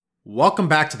Welcome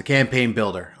back to the Campaign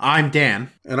Builder. I'm Dan.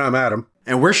 And I'm Adam.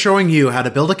 And we're showing you how to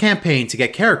build a campaign to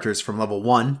get characters from level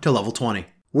 1 to level 20.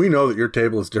 We know that your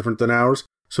table is different than ours,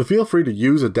 so feel free to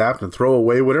use, adapt, and throw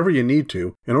away whatever you need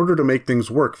to in order to make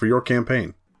things work for your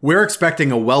campaign. We're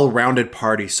expecting a well-rounded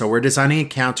party, so we're designing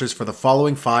encounters for the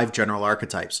following 5 general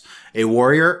archetypes: a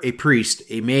warrior, a priest,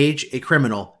 a mage, a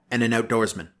criminal, and an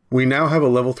outdoorsman. We now have a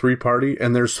level 3 party,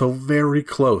 and they're so very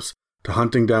close to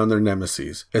hunting down their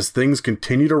nemesis. As things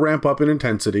continue to ramp up in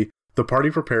intensity, the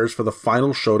party prepares for the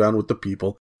final showdown with the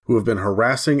people who have been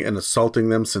harassing and assaulting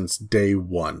them since day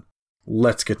 1.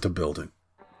 Let's get to building.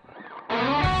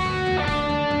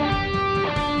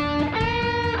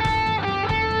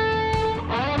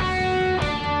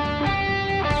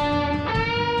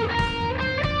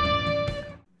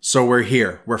 So we're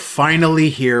here. We're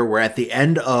finally here. We're at the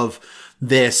end of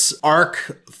this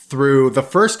arc through the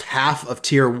first half of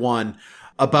Tier 1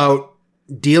 about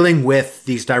dealing with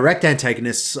these direct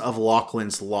antagonists of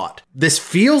Lachlan's Lot. This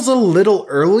feels a little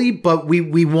early, but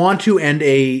we want to end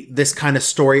this kind of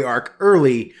story arc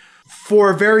early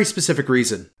for a very specific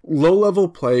reason. Low-level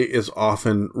play is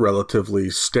often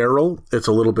relatively sterile, it's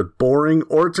a little bit boring,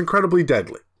 or it's incredibly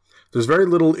deadly. There's very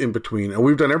little in between, and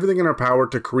we've done everything in our power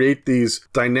to create these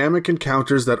dynamic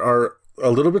encounters that are a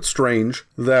little bit strange,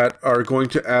 that are going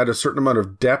to add a certain amount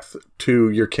of depth to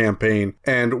your campaign.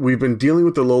 And we've been dealing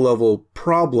with the low-level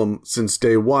problem since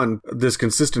day 1, this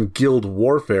consistent guild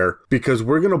warfare, because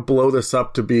we're going to blow this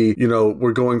up to be,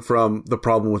 we're going from the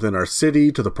problem within our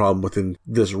city to the problem within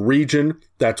this region.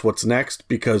 That's what's next,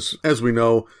 because as we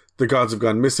know, the gods have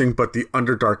gone missing, but the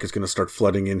Underdark is going to start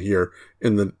flooding in here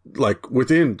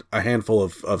within a handful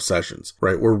of sessions,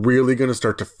 right? We're really going to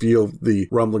start to feel the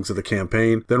rumblings of the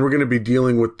campaign. Then we're going to be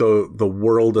dealing with the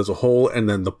world as a whole and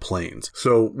then the planes.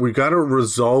 So we got to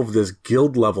resolve this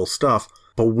guild level stuff,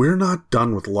 but we're not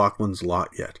done with Lachlan's Lot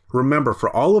yet. Remember,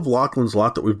 for all of Lachlan's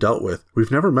Lot that we've dealt with,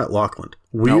 we've never met Lachlan.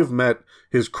 We have met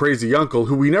his crazy uncle,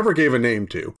 who we never gave a name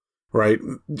to. Right?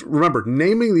 Remember,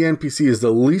 naming the NPC is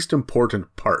the least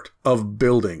important part of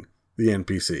building the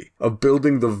NPC, of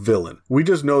building the villain. We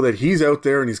just know that he's out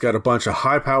there and he's got a bunch of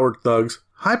high-powered thugs.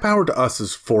 High-powered to us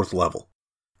is 4th level,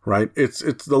 right? It's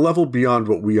the level beyond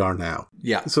what we are now.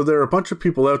 Yeah. So there are a bunch of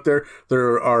people out there.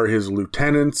 There are his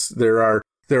lieutenants. There are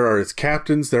his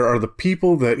captains. There are the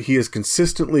people that he is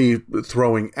consistently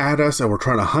throwing at us, and we're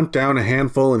trying to hunt down a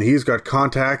handful, and he's got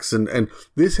contacts, and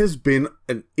this has been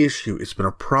an issue. It's been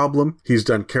a problem. He's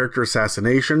done character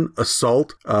assassination,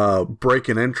 assault, break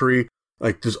and entry.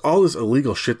 There's all this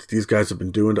illegal shit that these guys have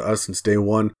been doing to us since day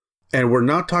 1. And we're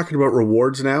not talking about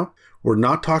rewards now. We're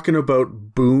not talking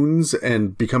about boons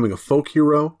and becoming a folk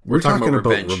hero. We're talking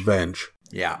about revenge.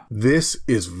 Yeah. This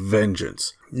is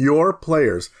vengeance. Your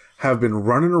players have been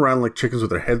running around like chickens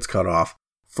with their heads cut off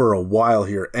for a while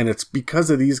here, and it's because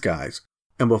of these guys.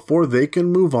 And before they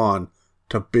can move on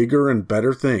to bigger and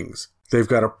better things, they've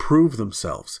got to prove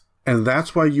themselves. And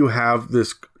that's why you have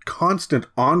this constant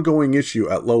ongoing issue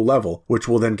at low level, which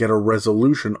will then get a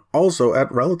resolution also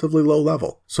at relatively low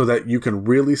level, so that you can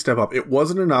really step up. It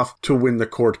wasn't enough to win the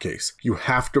court case. You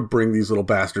have to bring these little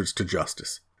bastards to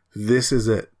justice. This is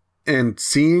it. And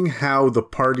seeing how the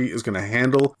party is going to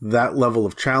handle that level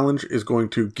of challenge is going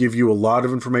to give you a lot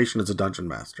of information as a dungeon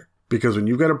master. Because when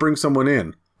you've got to bring someone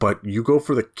in, but you go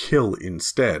for the kill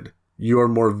instead, you are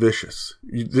more vicious.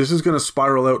 This is going to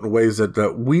spiral out in ways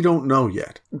that we don't know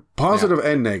yet. Positive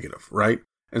and negative, right?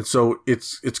 And so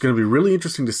it's going to be really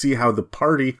interesting to see how the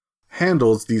party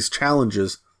handles these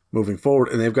challenges moving forward.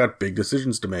 And they've got big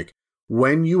decisions to make.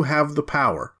 When you have the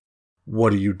power,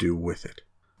 what do you do with it?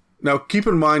 Now, keep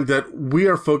in mind that we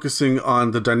are focusing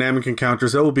on the dynamic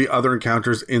encounters. There will be other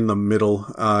encounters in the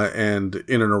middle and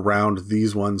in and around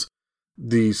these ones.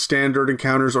 The standard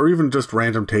encounters, or even just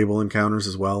random table encounters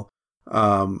as well.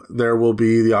 There will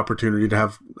be the opportunity to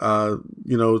have,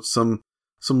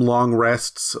 some long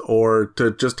rests, or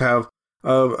to just have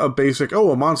a basic,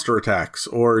 a monster attacks,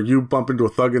 or you bump into a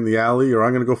thug in the alley, or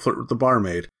I'm going to go flirt with the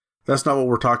barmaid. That's not what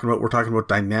we're talking about. We're talking about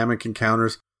dynamic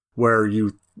encounters where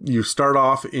you start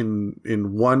off in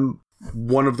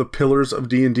one of the pillars of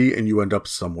D&D and you end up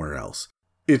somewhere else.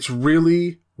 It's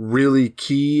really, really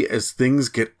key as things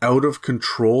get out of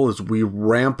control, as we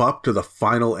ramp up to the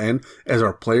final end, as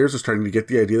our players are starting to get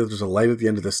the idea that there's a light at the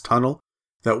end of this tunnel,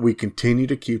 that we continue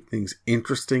to keep things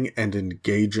interesting and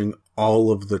engaging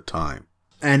all of the time.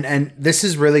 And this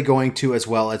is really going to, as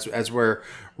well as we're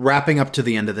wrapping up to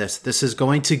the end of this is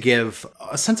going to give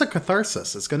a sense of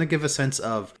catharsis. It's going to give a sense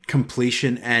of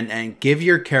completion and give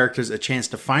your characters a chance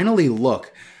to finally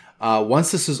look.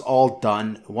 Once this is all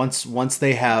done, once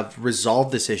they have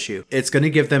resolved this issue, it's going to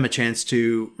give them a chance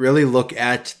to really look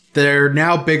at They're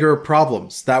now bigger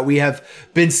problems that we have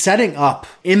been setting up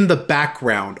in the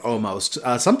background almost,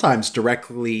 sometimes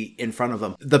directly in front of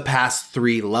them, the past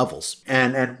 3 levels.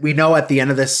 And we know at the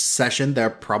end of this session, they're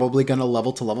probably going to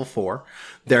level to level 4.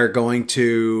 They're going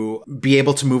to be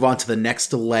able to move on to the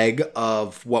next leg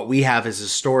of what we have as a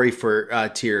story for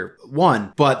tier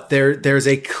 1. But there's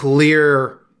a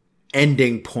clear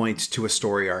ending point to a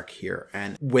story arc here,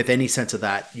 and with any sense of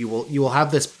that, you will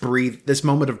have this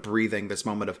moment of breathing, this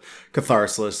moment of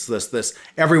catharsis, this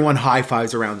everyone high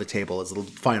fives around the table as the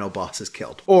final boss is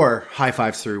killed, or high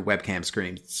fives through webcam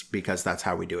screens, because that's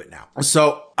how we do it now.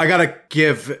 So I gotta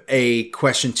give a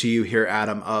question to you here,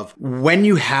 Adam, of when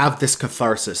you have this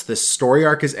catharsis, this story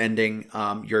arc is ending,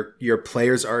 your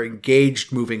players are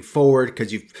engaged moving forward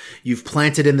because you've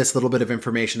planted in this little bit of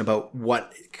information about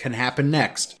what can happen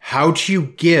next. How do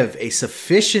you give a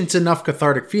sufficient enough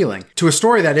cathartic feeling to a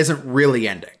story that isn't really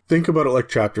ending? Think about it like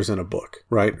chapters in a book,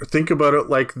 right? Think about it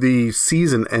like the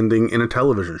season ending in a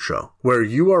television show, where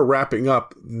you are wrapping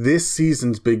up this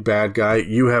season's big bad guy.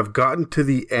 You have gotten to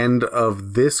the end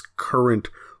of this current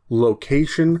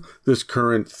location, this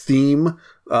current theme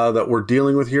that we're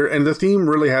dealing with here. And the theme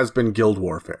really has been guild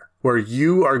warfare, where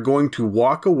you are going to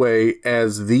walk away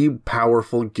as the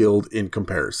powerful guild in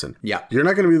comparison. Yeah. You're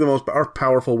not going to be the most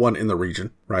powerful one in the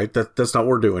region, right? That's not what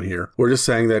we're doing here. We're just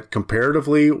saying that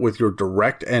comparatively with your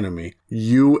direct enemy,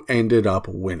 you ended up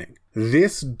winning.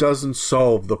 This doesn't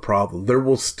solve the problem. There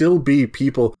will still be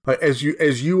people, as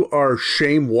you are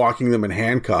shame walking them in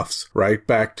handcuffs, right?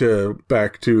 Back to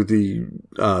the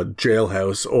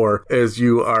jailhouse, or as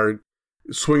you are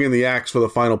swinging the axe for the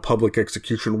final public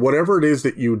execution, whatever it is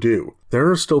that you do, there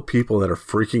are still people that are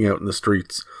freaking out in the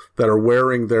streets, that are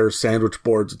wearing their sandwich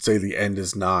boards that say the end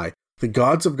is nigh. The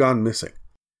gods have gone missing.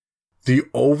 The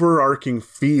overarching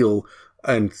feel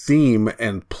and theme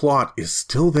and plot is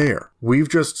still there. We've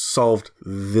just solved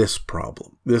this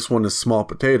problem. This one is small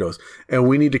potatoes, and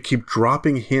we need to keep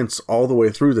dropping hints all the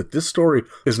way through that this story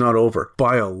is not over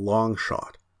by a long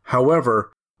shot.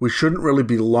 However, we shouldn't really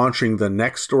be launching the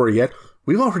next story yet.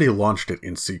 We've already launched it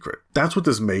in secret. That's what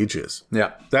this mage is.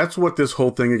 Yeah. That's what this whole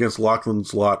thing against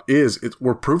Lachlan's Lot is.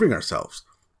 We're proving ourselves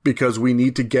because we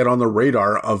need to get on the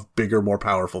radar of bigger, more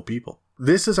powerful people.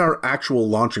 This is our actual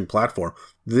launching platform.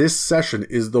 This session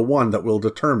is the one that will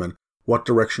determine what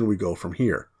direction we go from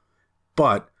here.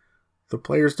 But the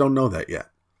players don't know that yet.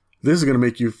 This is going to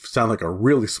make you sound like a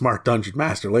really smart dungeon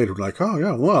master later. Like, oh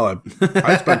yeah, well,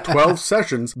 I spent 12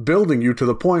 sessions building you to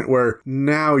the point where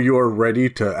now you're ready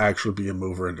to actually be a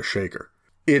mover and a shaker.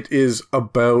 It is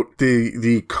about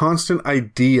the constant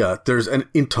idea. There's an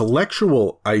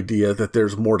intellectual idea that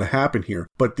there's more to happen here,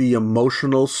 but the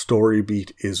emotional story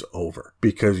beat is over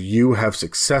because you have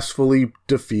successfully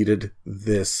defeated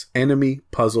this enemy,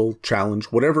 puzzle, challenge,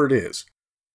 whatever it is.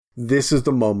 This is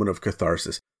the moment of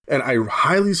catharsis. And I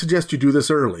highly suggest you do this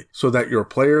early so that your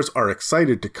players are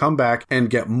excited to come back and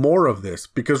get more of this.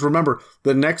 Because remember,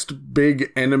 the next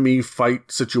big enemy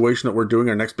fight situation that we're doing,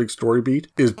 our next big story beat,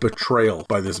 is betrayal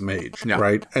by this mage,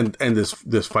 right? And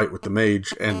this fight with the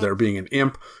mage and there being an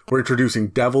imp. We're introducing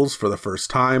devils for the first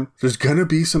time. There's going to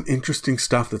be some interesting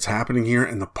stuff that's happening here,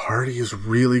 and the party is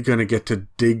really going to get to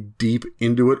dig deep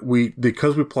into it.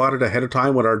 Because we plotted ahead of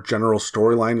time what our general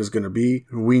storyline is going to be,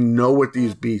 we know what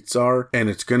these beats are, and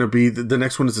it's going to be the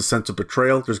next one is a sense of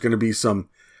betrayal. There's going to be some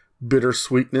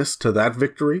bittersweetness to that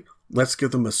victory. Let's give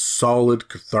them a solid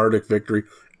cathartic victory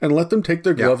and let them take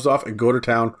their gloves off and go to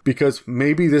town, because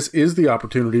maybe this is the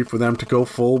opportunity for them to go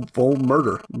full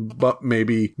murder, but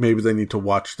maybe they need to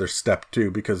watch their step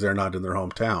too because they're not in their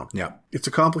hometown. Yeah. It's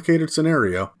a complicated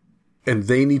scenario and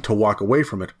they need to walk away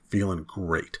from it feeling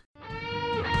great.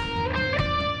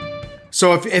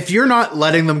 So if you're not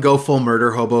letting them go full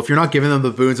murder hobo, if you're not giving them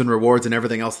the boons and rewards and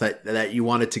everything else that you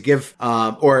wanted to give,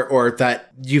 or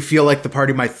that you feel like the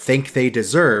party might think they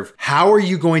deserve, how are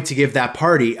you going to give that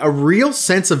party a real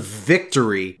sense of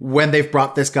victory when they've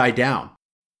brought this guy down?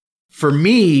 For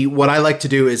me, what I like to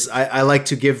do is I like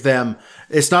to give them,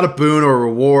 it's not a boon or a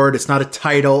reward, it's not a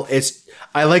title,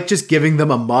 I like just giving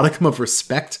them a modicum of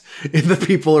respect in the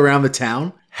people around the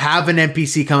town. Have an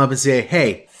NPC come up and say,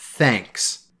 hey,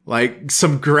 thanks. Like,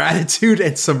 some gratitude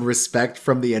and some respect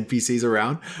from the NPCs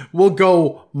around will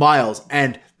go miles.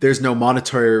 And there's no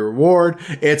monetary reward.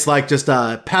 It's like just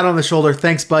a pat on the shoulder.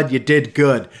 Thanks, bud. You did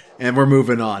good. And we're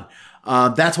moving on.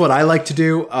 That's what I like to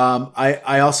do.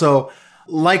 I also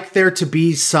like there to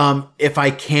be some, if I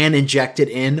can inject it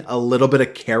in, a little bit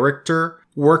of character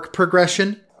work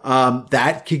progression.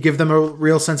 That could give them a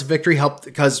real sense of victory.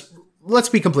 Because let's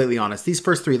be completely honest. These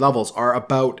first 3 levels are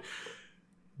about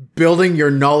building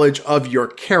your knowledge of your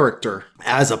character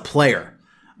as a player.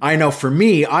 I know for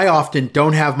me, I often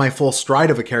don't have my full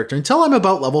stride of a character until I'm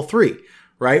about level 3.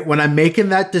 Right? When I'm making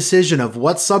that decision of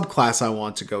what subclass I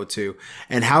want to go to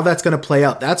and how that's going to play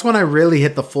out, that's when I really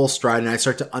hit the full stride and I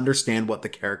start to understand what the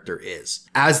character is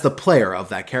as the player of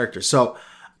that character. So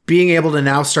being able to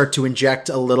now start to inject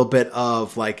a little bit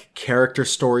of like character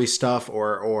story stuff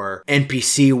or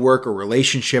NPC work or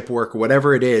relationship work,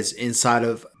 whatever it is inside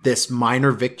of this minor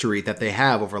victory that they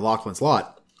have over Lachlan's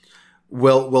Lot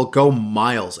will go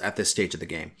miles at this stage of the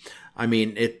game. I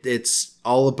mean, it's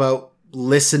all about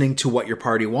listening to what your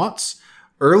party wants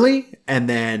early and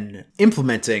then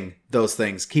implementing those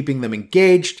things, keeping them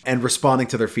engaged and responding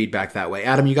to their feedback that way.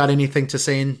 Adam, you got anything to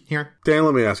say in here? Dan,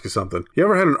 let me ask you something. You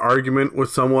ever had an argument with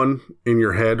someone in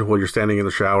your head while you're standing in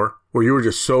the shower where you were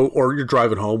just or you're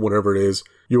driving home, whatever it is,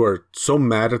 you are so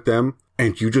mad at them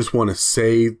and you just want to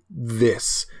say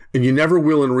this and you never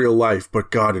will in real life,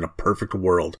 but God, in a perfect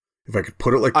world, if I could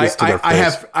put it like this to their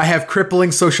face. I have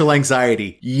crippling social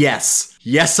anxiety.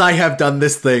 Yes, I have done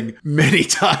this thing many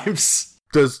times.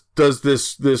 Does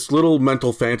this little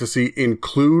mental fantasy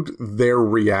include their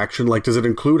reaction? Like, does it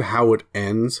include how it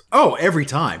ends? Oh, every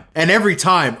time. And every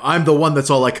time, I'm the one that's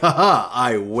all like, haha,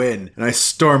 I win. And I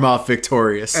storm off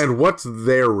victorious. And what's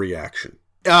their reaction?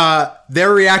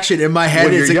 Their reaction in my head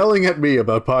when is you're yelling at me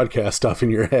about podcast stuff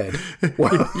in your head.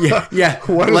 yeah.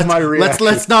 What is my reaction?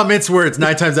 Let's not mince words.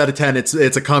 9 times out of 10, it's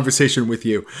a conversation with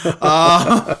you.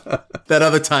 That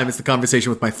other time, it's the conversation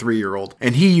with my 3-year-old,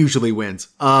 and he usually wins.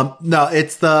 No,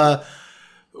 it's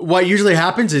what usually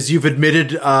happens is you've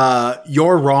admitted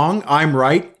you're wrong, I'm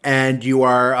right, and you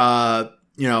are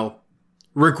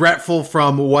regretful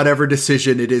from whatever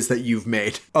decision it is that you've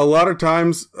made. A lot of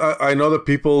times, I know that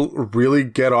people really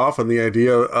get off on the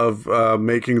idea of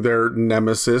making their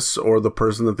nemesis or the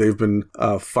person that they've been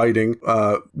fighting,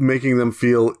 making them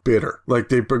feel bitter, like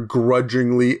they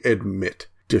begrudgingly admit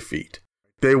defeat.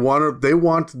 They want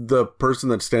the person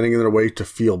that's standing in their way to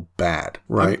feel bad,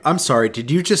 right? I'm sorry,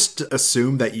 did you just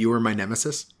assume that you were my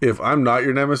nemesis? If I'm not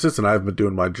your nemesis, and I haven't been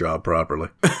doing my job properly.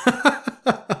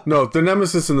 No, the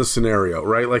nemesis in the scenario,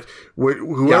 right? Like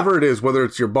whoever it is, whether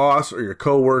it's your boss or your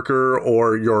coworker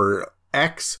or your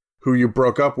ex who you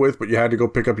broke up with, but you had to go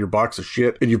pick up your box of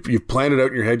shit and you've planned it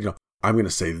out in your head, I'm going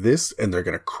to say this and they're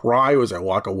going to cry as I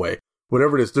walk away.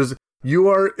 Whatever it is, you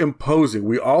are imposing.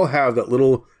 We all have that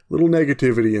little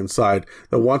negativity inside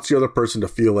that wants the other person to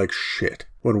feel like shit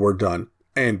when we're done.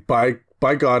 And by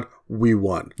God, we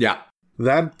won. Yeah.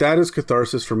 That is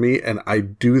catharsis for me, and I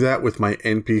do that with my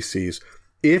NPCs.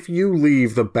 If you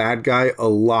leave the bad guy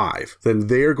alive, then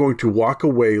they are going to walk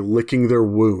away licking their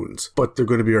wounds, but they're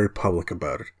going to be very public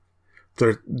about it.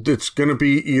 It's going to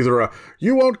be either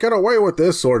you won't get away with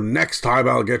this, or next time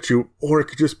I'll get you, or it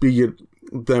could just be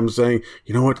them saying,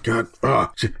 you know what, God,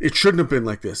 it shouldn't have been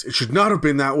like this. It should not have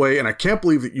been that way, and I can't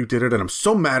believe that you did it, and I'm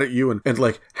so mad at you, and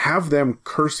like, have them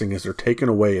cursing as they're taken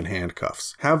away in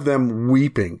handcuffs. Have them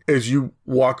weeping as you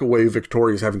walk away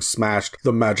victorious, having smashed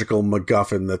the magical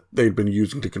MacGuffin that they'd been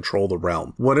using to control the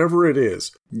realm. Whatever it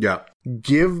is. Yeah.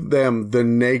 Give them the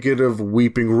negative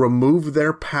weeping, remove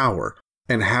their power,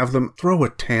 and have them throw a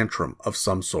tantrum of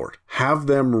some sort. Have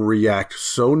them react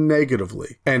so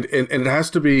negatively. And it has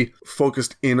to be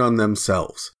focused in on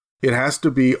themselves. It has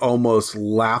to be almost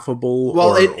laughable.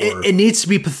 Well, it needs to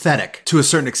be pathetic to a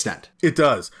certain extent. It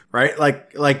does. Right?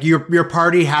 Like your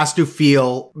party has to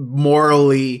feel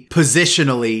morally,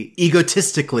 positionally,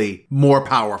 egotistically more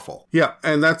powerful. Yeah,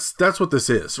 and that's what this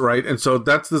is, right? And so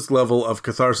that's this level of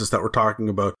catharsis that we're talking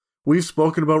about. We've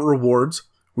spoken about rewards.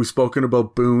 We've spoken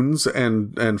about boons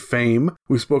and fame.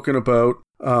 We've spoken about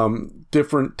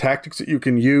different tactics that you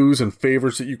can use and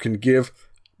favors that you can give.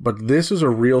 But this is a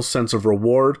real sense of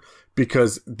reward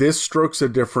because this strokes a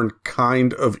different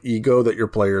kind of ego that your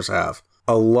players have.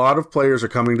 A lot of players are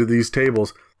coming to these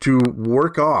tables to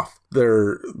work off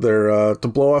their to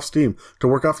blow off steam, to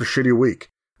work off a shitty week.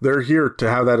 They're here to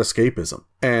have that escapism.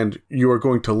 And you are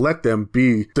going to let them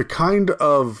be the kind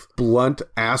of blunt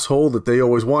asshole that they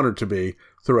always wanted to be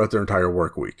throughout their entire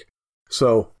work week.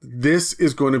 So this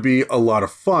is going to be a lot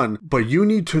of fun, but you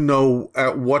need to know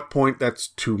at what point that's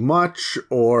too much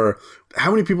or how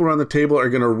many people around the table are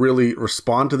going to really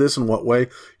respond to this in what way.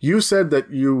 You said that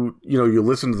you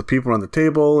listen to the people around the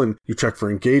table and you check for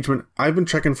engagement. I've been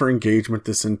checking for engagement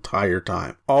this entire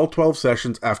time. All 12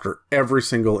 sessions after every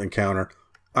single encounter.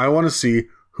 I want to see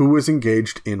who is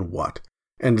engaged in what.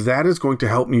 And that is going to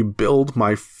help me build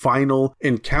my final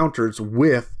encounters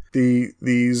with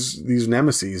these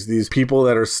nemesis, these people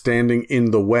that are standing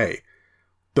in the way.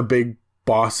 The big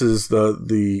bosses,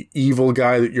 the evil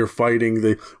guy that you're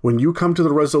fighting, when you come to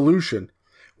the resolution,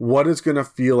 what is going to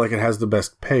feel like it has the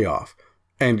best payoff?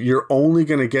 And you're only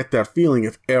going to get that feeling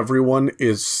if everyone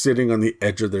is sitting on the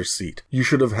edge of their seat. You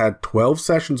should have had 12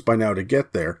 sessions by now to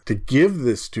get there, to give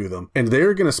this to them. And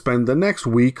they're going to spend the next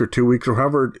week or 2 weeks or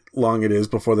however long it is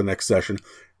before the next session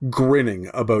grinning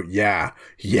about, yeah,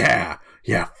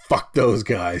 fuck those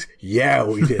guys. Yeah,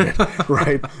 we did it.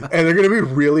 Right? And they're going to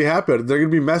be really happy. They're going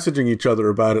to be messaging each other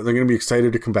about it. They're going to be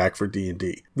excited to come back for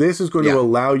D&D. This is going to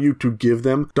allow you to give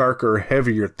them darker,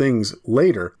 heavier things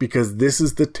later, because this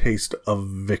is the taste of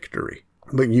victory.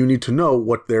 But you need to know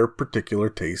what their particular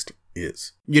taste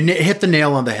is. You hit the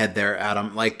nail on the head there,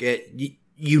 Adam. Like,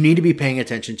 you need to be paying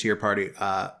attention to your party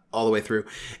all the way through.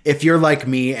 If you're like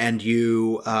me and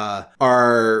you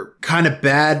are kind of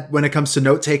bad when it comes to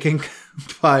note taking,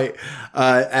 by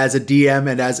as a DM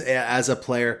and as a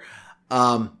player,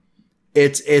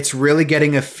 it's really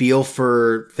getting a feel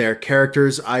for their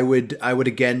characters. I would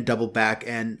again double back,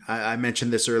 and I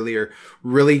mentioned this earlier.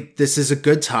 Really, this is a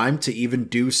good time to even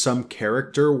do some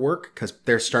character work, because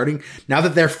they're starting, now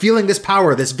that they're feeling this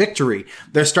power, this victory,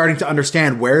 they're starting to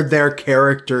understand where their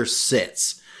character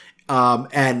sits.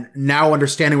 And now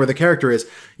understanding where the character is,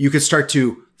 you can start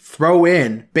to throw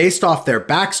in, based off their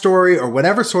backstory or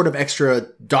whatever sort of extra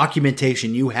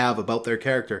documentation you have about their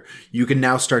character, you can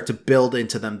now start to build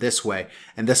into them this way.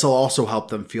 And this will also help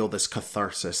them feel this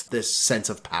catharsis, this sense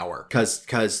of power.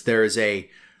 Because there's a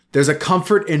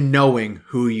comfort in knowing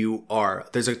who you are.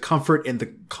 There's a comfort in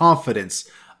the confidence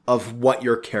of what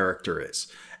your character is.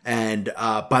 And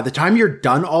by the time you're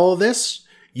done all of this,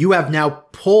 you have now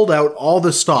pulled out all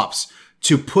the stops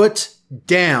to put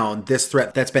down this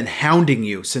threat that's been hounding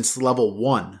you since level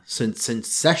 1, since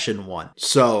session 1.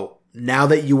 So now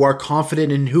that you are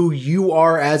confident in who you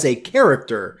are as a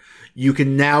character, you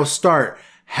can now start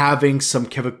having some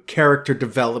character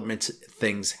development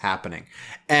things happening.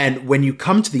 And when you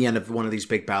come to the end of one of these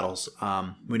big battles,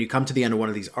 when you come to the end of one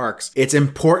of these arcs, it's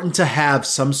important to have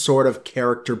some sort of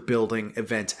character building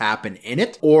event happen in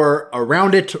it, or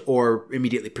around it, or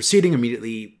immediately preceding,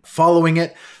 immediately following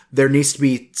it. There needs to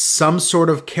be some sort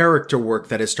of character work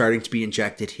that is starting to be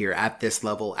injected here at this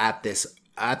level, at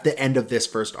the end of this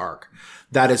first arc,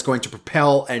 that is going to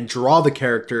propel and draw the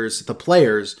characters, the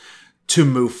players, to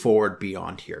move forward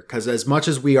beyond here. Because as much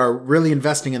as we are really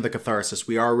investing in the catharsis,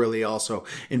 we are really also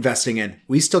investing in,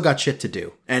 we still got shit to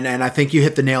do. And I think you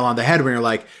hit the nail on the head when you're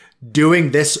like,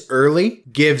 doing this early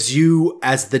gives you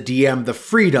as the DM the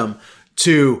freedom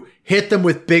to hit them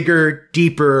with bigger,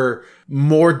 deeper,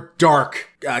 more dark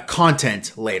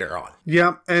content later on.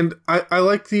 Yeah, and I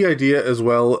like the idea as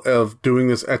well of doing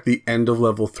this at the end of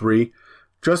level 3,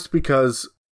 just because,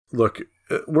 look,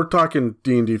 we're talking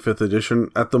D&D 5th edition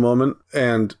at the moment,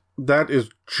 and that is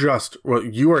just, well,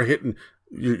 you are hitting,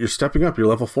 you're stepping up, you're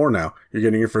level 4 now, you're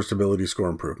getting your first ability score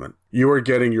improvement. You are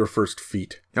getting your first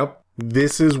feat. Yep.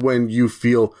 This is when you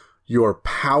feel your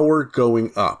power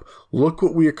going up. Look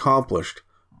what we accomplished.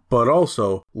 But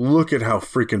also, look at how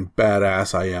freaking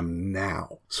badass I am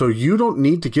now. So you don't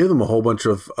need to give them a whole bunch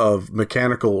of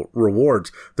mechanical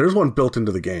rewards. There's one built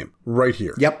into the game right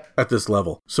here. Yep. At this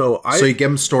level. So you give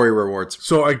them story rewards.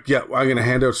 So I'm going to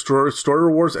hand out story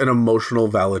rewards and emotional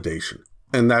validation.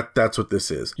 And that's what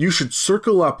this is. You should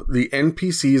circle up the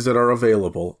NPCs that are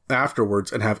available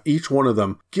afterwards and have each one of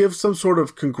them give some sort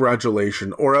of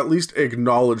congratulation, or at least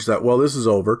acknowledge that, well, this is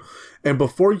over. And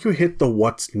before you hit the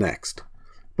what's next,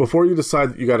 before you decide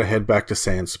that you got to head back to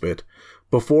Sandspit,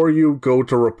 before you go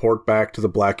to report back to the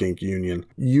Black Ink Union,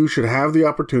 you should have the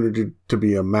opportunity to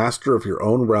be a master of your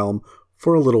own realm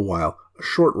for a little while, a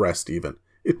short rest even.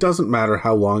 It doesn't matter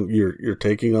how long you're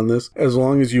taking on this, as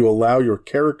long as you allow your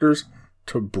characters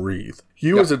to breathe.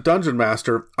 You as a dungeon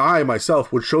master, I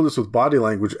myself would show this with body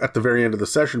language at the very end of the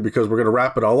session, because we're going to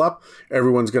wrap it all up.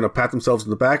 Everyone's going to pat themselves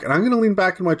in the back, and I'm going to lean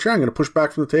back in my chair. I'm going to push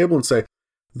back from the table and say,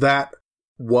 that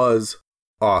was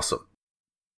awesome.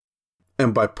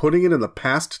 And by putting it in the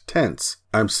past tense,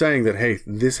 I'm saying that, hey,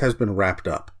 this has been wrapped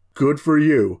up. Good for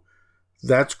you.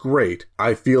 That's great.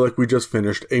 I feel like we just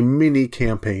finished a mini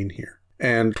campaign here.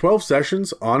 And 12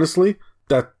 sessions, honestly,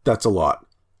 that's a lot.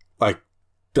 Like,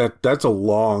 that's a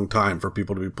long time for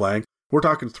people to be playing. We're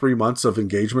talking 3 months of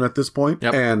engagement at this point.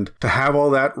 Yep. And to have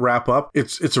all that wrap up,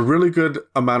 it's a really good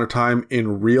amount of time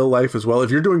in real life as well.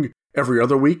 If you're doing every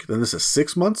other week, then this is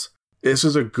 6 months. This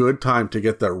is a good time to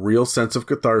get that real sense of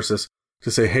catharsis, to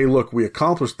say, hey, look, we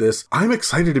accomplished this. I'm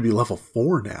excited to be level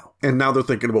 4 now. And now they're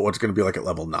thinking about what's going to be like at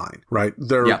level 9, right?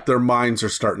 Their minds are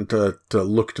starting to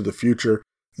look to the future.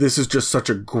 This is just such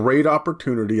a great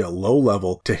opportunity, a low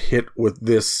level, to hit with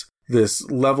this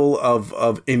level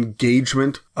of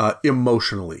engagement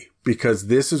emotionally, because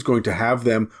this is going to have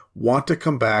them want to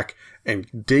come back and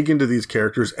dig into these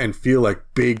characters and feel like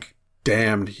big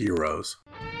damned heroes.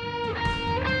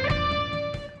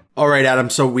 All right, Adam.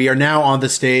 So we are now on the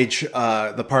stage,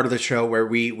 the part of the show where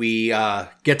we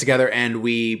get together and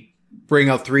we bring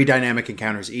out 3 dynamic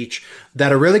encounters each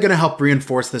that are really going to help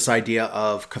reinforce this idea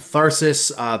of catharsis,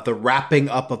 the wrapping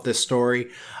up of this story.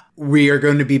 We are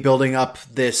going to be building up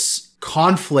this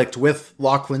conflict with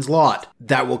Lachlan's Lot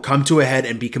that will come to a head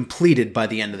and be completed by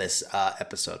the end of this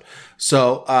episode.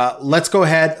 So let's go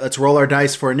ahead. Let's roll our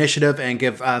dice for initiative and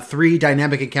give 3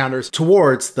 dynamic encounters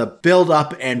towards the build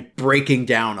up and breaking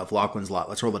down of Lachlan's Lot.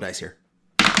 Let's roll the dice here.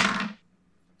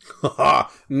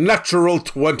 Natural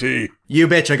 20. You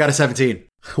bitch, I got a 17.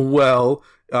 Well,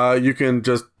 you can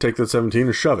just take that 17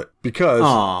 and shove it because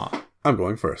Aww. I'm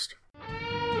going first.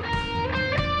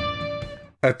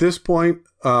 At this point,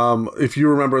 if you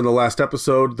remember in the last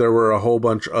episode, there were a whole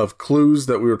bunch of clues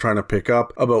that we were trying to pick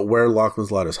up about where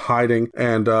Lachlan's Lot is hiding,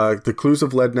 and the clues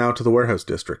have led now to the warehouse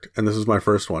district, and this is my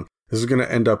first one. This is going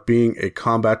to end up being a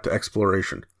combat to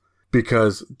exploration,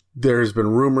 because there's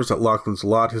been rumors that Lachlan's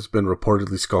Lot has been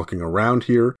reportedly skulking around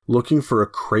here, looking for a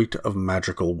crate of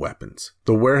magical weapons.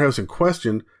 The warehouse in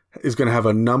question is going to have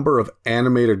a number of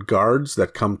animated guards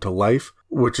that come to life,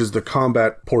 which is the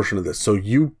combat portion of this. So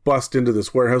you bust into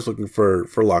this warehouse looking for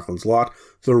Lachlan's Lot.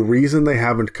 The reason they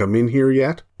haven't come in here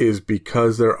yet is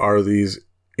because there are these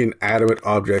inanimate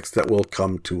objects that will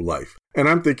come to life. And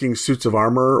I'm thinking suits of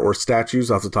armor or statues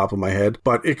off the top of my head,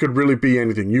 but it could really be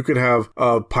anything. You could have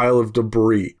a pile of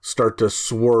debris start to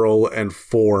swirl and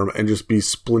form and just be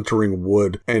splintering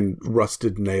wood and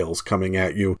rusted nails coming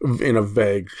at you in a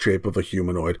vague shape of a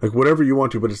humanoid. Like whatever you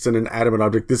want to, but it's an inanimate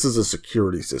object. This is a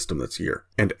security system that's here.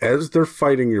 And as they're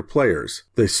fighting your players,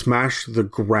 they smash the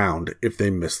ground if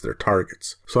they miss their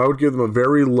targets. So I would give them a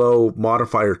very low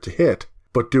modifier to hit,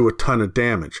 but do a ton of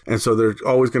damage. And so they're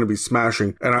always going to be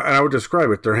smashing. And I would describe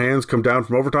it. Their hands come down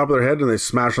from over top of their head and they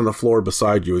smash on the floor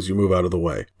beside you as you move out of the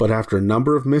way. But after a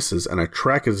number of misses, and I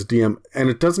track as a DM, and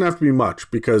it doesn't have to be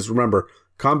much because remember,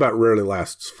 combat rarely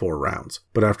lasts 4 rounds.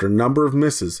 But after a number of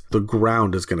misses, the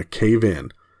ground is going to cave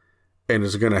in and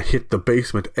is going to hit the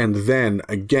basement and then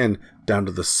again down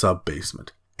to the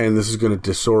sub-basement. And this is going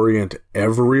to disorient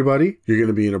everybody. You're going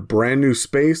to be in a brand new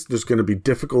space. There's going to be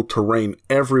difficult terrain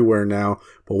everywhere now.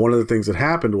 But one of the things that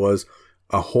happened was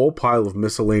a whole pile of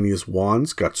miscellaneous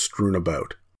wands got strewn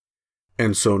about.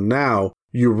 And so now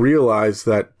you realize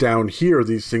that down here,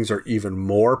 these things are even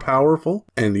more powerful.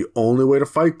 And the only way to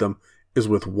fight them is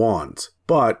with wands.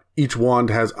 But each wand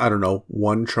has,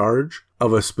 1 charge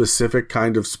of a specific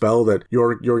kind of spell that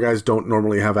your guys don't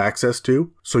normally have access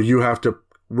to. So you have to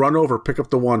run over, pick up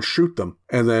the wand, shoot them,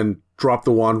 and then drop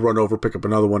the wand, run over, pick up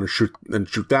another one, and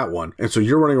shoot that one. And so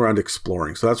you're running around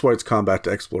exploring. So that's why it's combat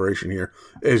to exploration here,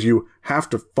 is you have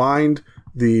to find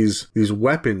these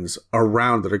weapons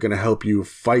around that are going to help you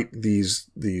fight these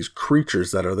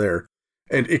creatures that are there.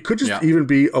 And it could just even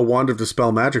be a wand of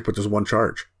dispel magic, but just 1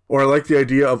 charge. Or I like the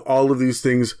idea of all of these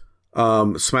things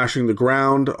smashing the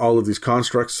ground, all of these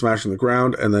constructs smashing the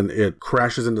ground, and then it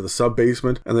crashes into the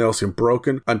sub-basement, and they all seem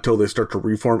broken until they start to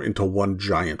reform into one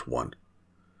giant one.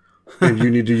 And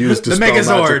you need to use Dispel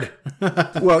Megazord.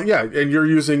 Magic. Well, yeah, and you're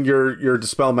using your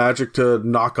Dispel Magic to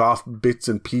knock off bits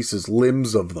and pieces,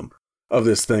 limbs of them, of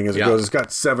this thing as it goes. It's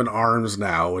got 7 arms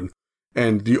now,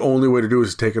 and the only way to do it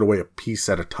is take it away a piece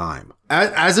at a time.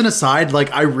 As an aside,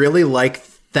 I really like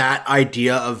that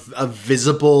idea of a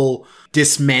visible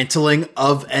dismantling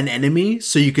of an enemy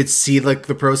so you could see the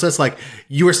process.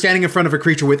 You are standing in front of a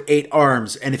creature with 8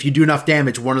 arms, and if you do enough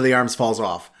damage, one of the arms falls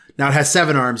off. Now it has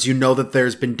 7 arms, you know that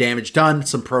there's been damage done,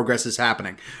 some progress is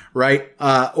happening, right?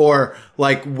 Or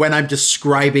when I'm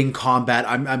describing combat,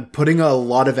 I'm putting a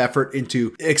lot of effort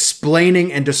into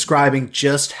explaining and describing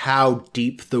just how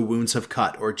deep the wounds have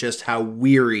cut, or just how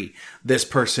weary this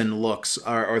person looks,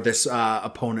 or this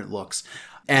opponent looks.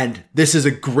 And this is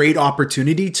a great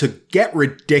opportunity to get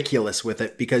ridiculous with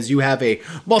it, because you have a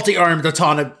multi-armed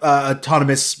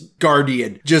autonomous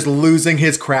guardian just losing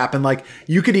his crap. And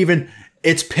you could even,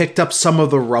 it's picked up some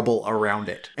of the rubble around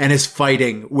it and is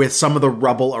fighting with some of the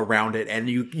rubble around it. And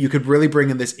you could really bring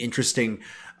in this interesting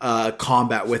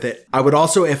combat with it. I would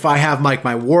also, if I have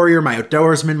my warrior, my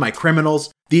outdoorsman, my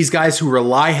criminals, these guys who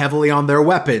rely heavily on their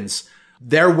weapons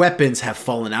have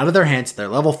fallen out of their hands. They're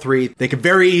level 3. They could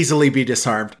very easily be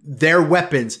disarmed. Their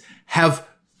weapons have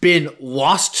been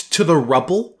lost to the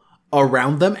rubble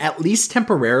around them, at least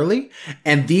temporarily.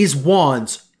 And these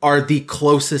wands are the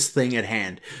closest thing at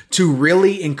hand to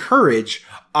really encourage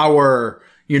our,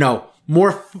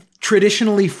 more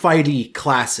traditionally fighty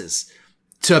classes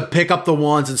to pick up the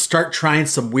wands and start trying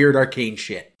some weird arcane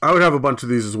shit. I would have a bunch of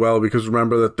these as well, because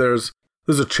remember that there's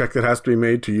There's a check that has to be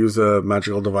made to use a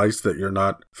magical device that you're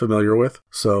not familiar with.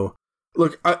 So,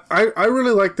 look, I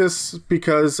really like this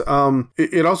because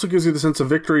it also gives you the sense of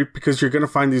victory because you're going to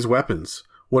find these weapons.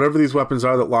 Whatever these weapons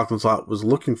are that Lachlan's Lot was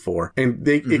looking for. And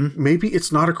maybe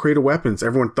it's not a crate of weapons.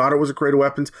 Everyone thought it was a crate of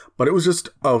weapons, but it was just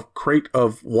a crate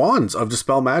of wands of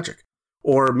Dispel Magic.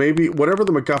 Or maybe whatever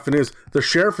the MacGuffin is, the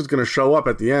sheriff is going to show up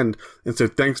at the end and say,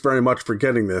 thanks very much for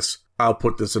getting this. I'll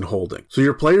put this in holding. So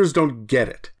your players don't get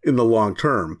it in the long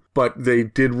term, but they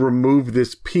did remove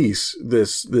this piece,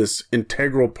 this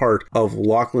integral part of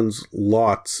Lachlan's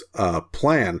Lot's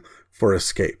plan for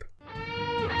escape.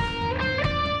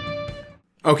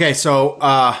 Okay, so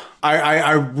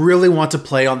I really want to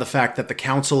play on the fact that the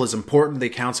council is important. The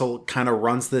council kind of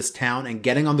runs this town, and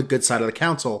getting on the good side of the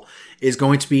council is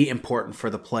going to be important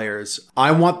for the players.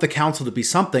 I want the council to be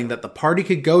something that the party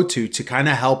could go to kind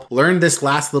of help learn this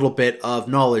last little bit of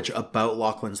knowledge about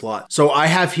Lachlan's Lot. So I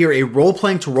have here a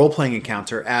role-playing to role-playing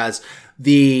encounter as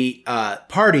the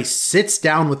party sits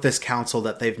down with this council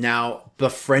that they've now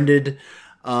befriended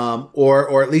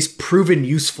or at least proven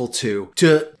useful to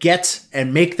get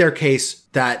and make their case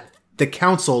that the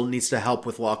council needs to help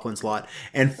with Lachlan's Lot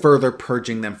and further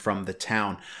purging them from the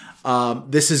town.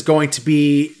 This is going to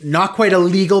be not quite a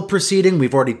legal proceeding.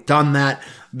 We've already done that.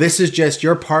 This is just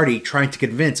your party trying to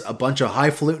convince a bunch of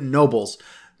highfalutin nobles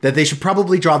that they should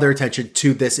probably draw their attention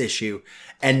to this issue.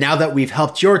 And now that we've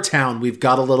helped your town, we've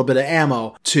got a little bit of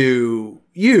ammo to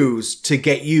use to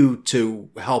get you to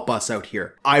help us out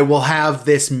here. I will have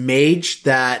this mage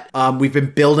that we've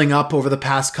been building up over the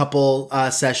past couple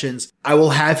sessions. I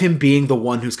will have him being the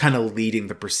one who's kind of leading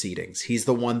the proceedings. He's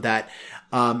the one that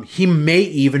he may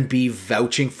even be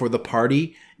vouching for the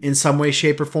party in some way,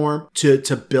 shape, or form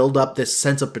to build up this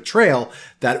sense of betrayal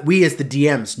that we as the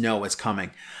DMs know is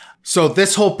coming. So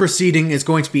this whole proceeding is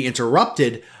going to be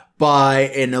interrupted by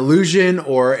an illusion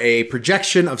or a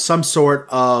projection of some sort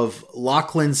of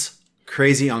Lachlan's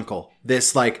crazy uncle.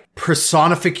 This like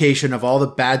personification of all the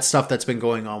bad stuff that's been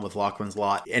going on with Lachlan's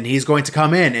Lot. And he's going to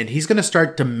come in and he's going to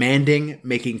start demanding,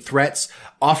 making threats,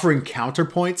 offering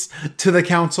counterpoints to the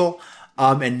council.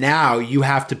 And now you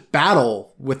have to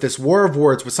battle with this war of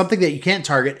words with something that you can't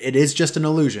target. It is just an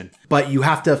illusion. But you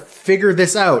have to figure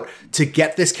this out to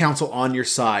get this council on your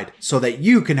side so that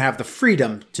you can have the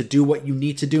freedom to do what you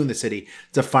need to do in the city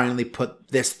to finally put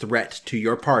this threat to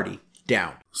your party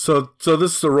down. So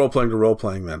this is a role-playing to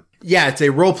role-playing then? Yeah, it's a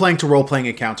role-playing to role-playing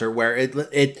encounter where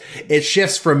it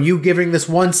shifts from you giving this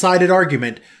one-sided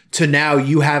argument to now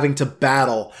you having to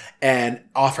battle and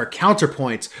offer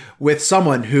counterpoints with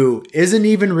someone who isn't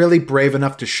even really brave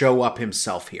enough to show up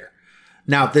himself here.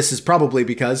 Now, this is probably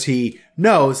because he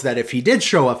knows that if he did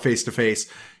show up face to face,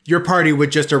 your party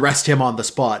would just arrest him on the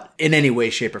spot in any way,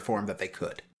 shape, or form that they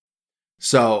could.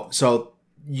 So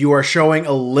you are showing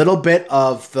a little bit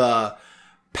of the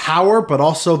power, but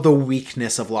also the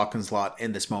weakness of Lachlan's Lot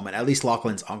in this moment, at least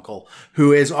Lachlan's uncle,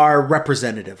 who is our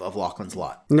representative of Lachlan's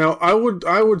Lot. Now, I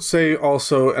would say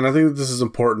also, and I think that this is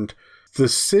important, the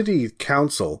city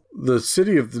council, the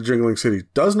city of the Jingling City,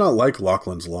 does not like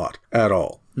Lachlan's Lot at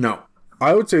all. No.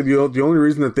 I would say the only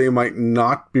reason that they might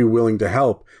not be willing to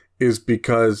help is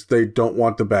because they don't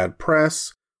want the bad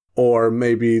press, or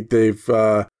maybe they've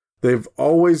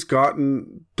always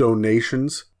gotten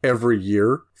donations every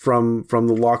year from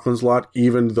the Lachlan's Lot,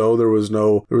 even though there was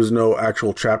no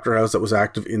actual chapter house that was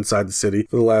active inside the city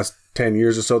for the last 10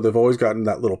 years or so. They've always gotten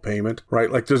that little payment,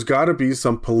 right? Like there's got to be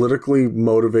some politically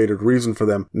motivated reason for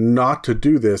them not to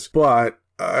do this. But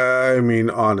I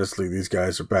mean, honestly, these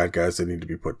guys are bad guys. They need to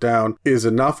be put down. Is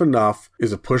enough?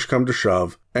 Is a push come to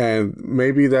shove? And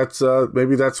maybe that's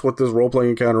what this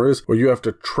role-playing encounter is, where you have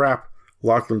to trap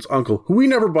Lachlan's uncle, who we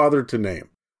never bothered to name.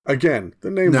 Again,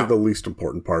 the names are the least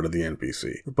important part of the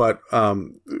NPC. But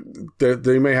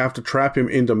they may have to trap him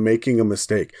into making a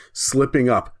mistake, slipping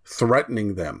up,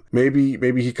 threatening them.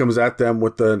 Maybe he comes at them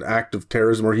with an act of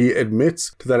terrorism, or he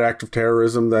admits to that act of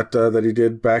terrorism that he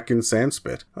did back in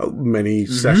Sandspit many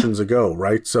sessions ago,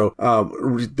 right? So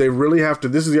they really have to,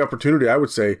 this is the opportunity, I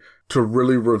would say, to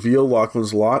really reveal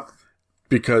Lachlan's Lot,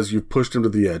 because you've pushed him to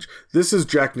the edge. This is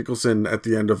Jack Nicholson at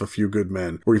the end of A Few Good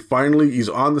Men, where he's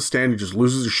on the stand, he just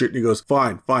loses his shit, and he goes,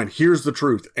 fine, here's the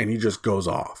truth, and he just goes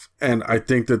off. And I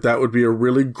think that would be a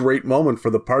really great moment for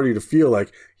the party to feel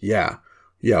like, yeah,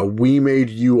 we made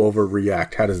you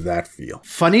overreact. How does that feel?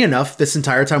 Funny enough, this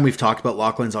entire time we've talked about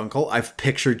Lachlan's uncle, I've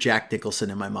pictured Jack Nicholson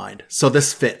in my mind. So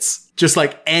this fits. Just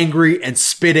like angry and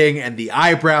spitting and the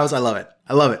eyebrows. I love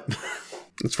it.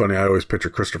 It's funny, I always picture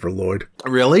Christopher Lloyd.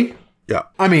 Really? Yeah.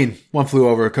 I mean, One Flew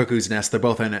Over a Cuckoo's Nest. They're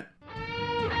both in it.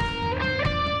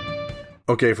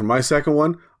 Okay, for my second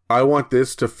one, I want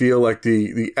this to feel like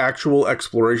the actual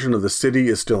exploration of the city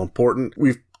is still important.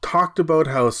 We've talked about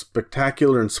how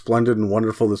spectacular and splendid and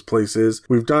wonderful this place is.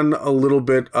 We've done a little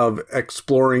bit of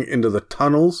exploring into the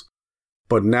tunnels,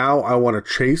 but now I want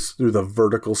to chase through the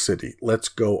vertical city. Let's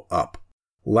go up.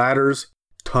 Ladders,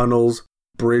 tunnels,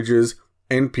 bridges,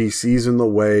 NPCs in the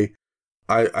way.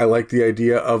 I like the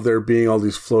idea of there being all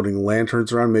these floating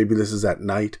lanterns around. Maybe this is at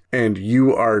night, and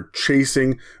you are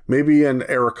chasing maybe an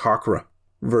Aarakocra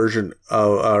version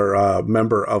of our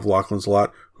member of Lachlan's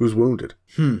Lot who's wounded,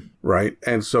 right?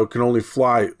 And so can only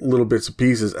fly little bits and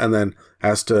pieces, and then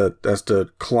has to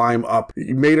climb up.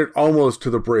 He made it almost to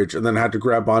the bridge, and then had to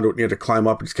grab onto it, and he had to climb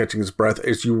up, and he's catching his breath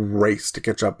as you race to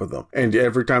catch up with him. And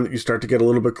every time that you start to get a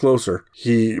little bit closer,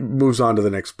 he moves on to the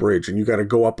next bridge, and you got to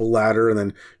go up a ladder, and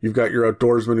then you've got your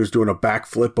outdoorsman who's doing a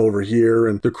backflip over here,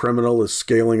 and the criminal is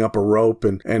scaling up a rope,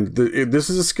 and this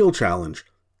is a skill challenge.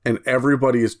 And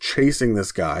everybody is chasing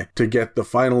this guy to get the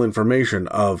final information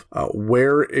of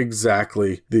where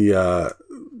exactly the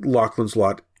Lachlan's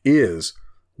Lot is.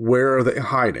 Where are they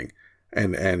hiding?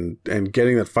 And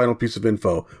getting that final piece of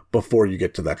info before you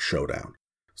get to that showdown.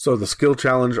 So the skill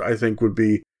challenge, I think, would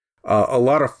be a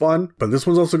lot of fun, but this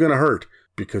one's also going to hurt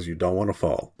because you don't want to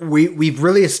fall. We've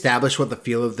really established what the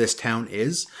feel of this town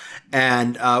is,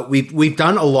 and we've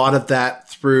done a lot of that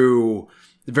through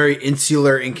very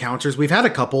insular encounters. We've had a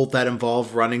couple that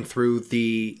involve running through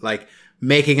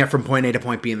making it from point A to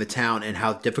point B in the town and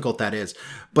how difficult that is.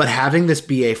 But having this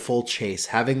be a full chase,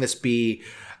 having this be,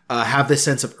 have this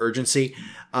sense of urgency.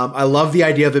 I love the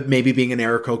idea of it maybe being an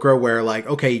Aarakocra where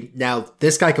okay, now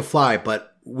this guy could fly,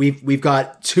 but we've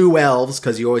got 2 elves,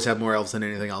 because you always have more elves than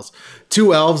anything else.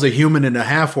 2 elves, a human and a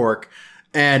half-orc,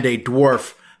 and a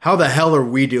dwarf. How the hell are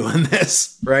we doing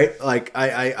this? Right?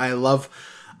 I love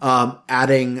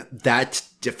adding that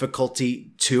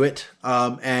difficulty to it,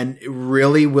 and it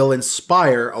really will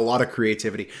inspire a lot of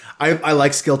creativity. I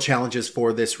like skill challenges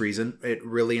for this reason. It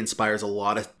really inspires a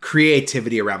lot of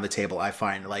creativity around the table. I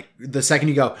find the second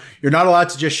you go, you're not allowed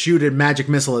to just shoot a magic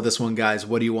missile at this one, guys.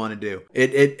 What do you want to do?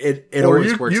 It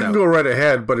always works out. You can go right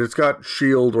ahead, but it's got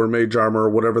shield or mage armor or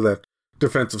whatever that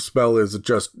defensive spell is. It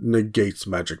just negates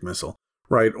magic missile.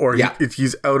 Right? Or if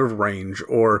he's out of range,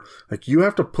 or you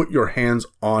have to put your hands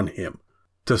on him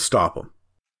to stop him.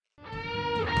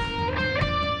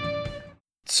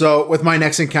 So with my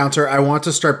next encounter, I want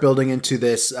to start building into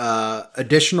this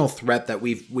additional threat that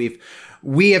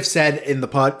we have said in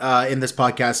the in this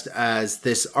podcast as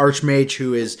this archmage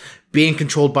who is being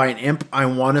controlled by an imp. I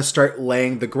want to start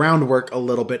laying the groundwork a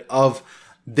little bit of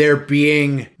there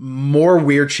being more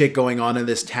weird shit going on in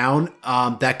this town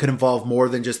that could involve more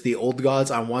than just the old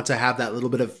gods. I want to have that little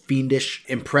bit of fiendish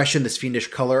impression, this fiendish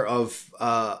color of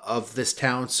this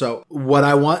town. So what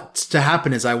I want to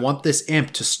happen is I want this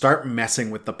imp to start messing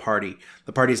with the party.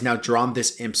 The party has now drawn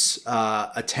this imp's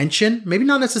attention, maybe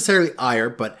not necessarily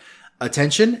ire, but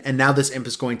attention, and now this imp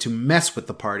is going to mess with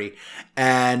the party.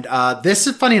 And this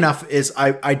is funny enough is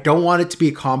I don't want it to be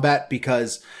a combat,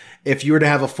 because if you were to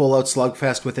have a full-out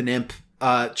slugfest with an imp,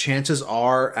 chances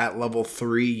are at level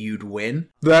 3 you'd win.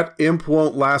 That imp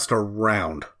won't last a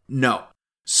round. No.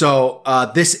 So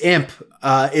this imp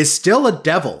is still a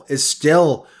devil, is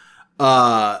still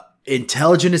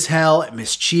intelligent as hell,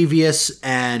 mischievous,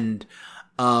 and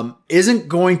isn't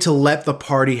going to let the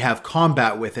party have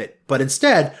combat with it, but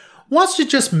instead wants to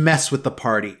just mess with the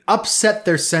party, upset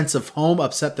their sense of home,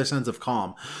 upset their sense of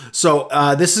calm. So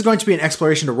this is going to be an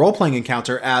exploration to role-playing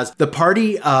encounter as the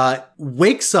party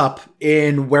wakes up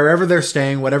in wherever they're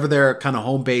staying, whatever their kind of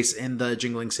home base in the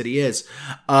Jingling City is.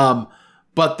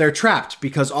 But they're trapped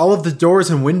because all of the doors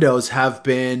and windows have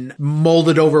been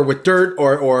molded over with dirt,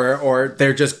 or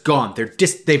they're just gone.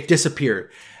 They've disappeared.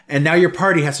 And now your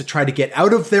party has to try to get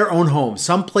out of their own home,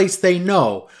 someplace they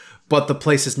know, but the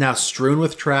place is now strewn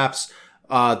with traps.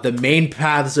 The main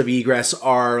paths of egress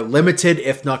are limited,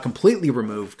 if not completely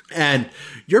removed. And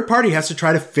your party has to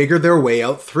try to figure their way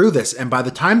out through this. And by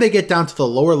the time they get down to the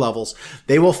lower levels,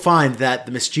 they will find that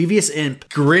the mischievous imp,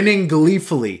 grinning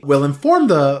gleefully, will inform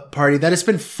the party that it's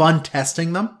been fun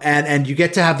testing them. And you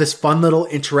get to have this fun little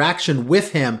interaction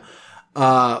with him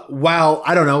while,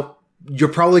 I don't know, you're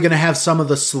probably going to have some of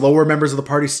the slower members of the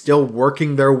party still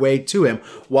working their way to him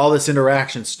while this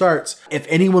interaction starts. If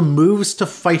anyone moves to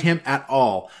fight him at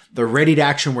all, the ready to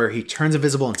action where he turns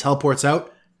invisible and teleports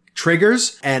out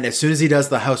triggers. And as soon as he does,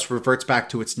 the house reverts back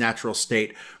to its natural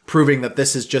state, proving that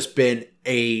this has just been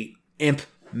a imp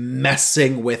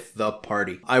messing with the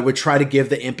party. I would try to give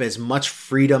the imp as much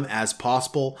freedom as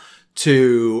possible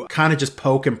to kind of just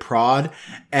poke and prod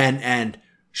and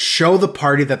show the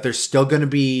party that there's still going to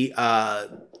be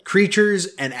creatures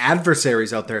and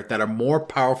adversaries out there that are more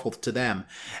powerful to them.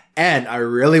 And I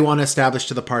really want to establish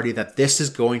to the party that this is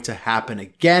going to happen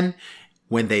again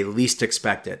when they least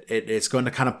expect it. It's going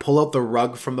to kind of pull out the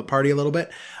rug from the party a little bit,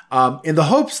 in the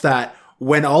hopes that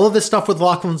when all of this stuff with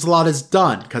Lachlan's Lot is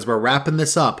done, because we're wrapping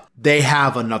this up, they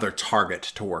have another target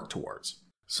to work towards.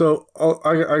 So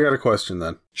I got a question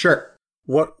then. Sure.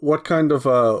 What kind of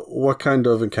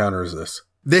encounter is this?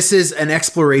 This is an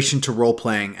exploration to role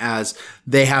playing, as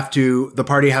the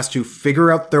party has to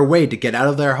figure out their way to get out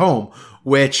of their home,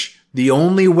 which the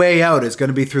only way out is going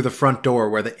to be through the front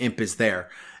door where the imp is there.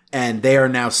 And they are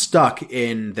now stuck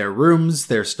in their rooms.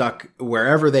 They're stuck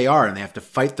wherever they are, and they have to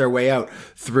fight their way out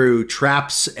through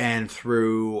traps and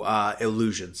through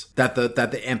illusions that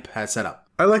the imp has set up.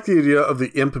 I like the idea of the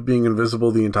imp being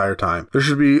invisible the entire time. There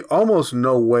should be almost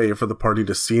no way for the party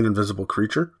to see an invisible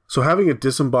creature. So having a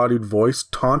disembodied voice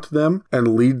taunt them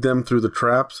and lead them through the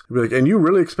traps, be like, and you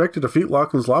really expect to defeat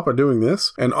Lachlan's Lot by doing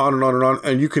this? And on and on and on.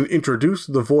 And you can introduce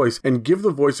the voice and give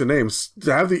the voice a name.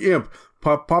 To have the imp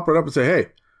pop it up and say, hey,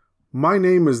 my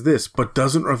name is this, but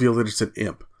doesn't reveal that it's an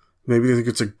imp. Maybe they think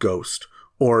it's a ghost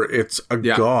or it's a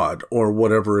god or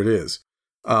whatever it is.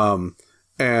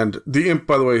 And the imp,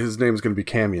 by the way, his name is going to be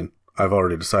Camion. I've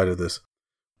already decided this.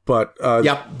 But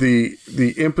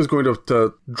the imp is going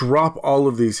to drop all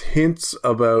of these hints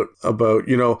about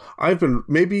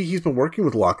maybe he's been working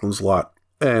with Lachlan's Lot.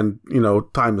 And,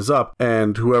 time is up.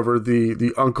 And whoever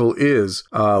the uncle is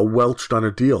welched on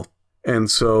a deal. And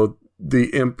so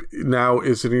the imp now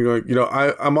is sitting going,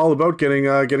 I'm all about getting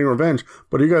revenge,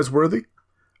 but are you guys worthy?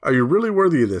 Are you really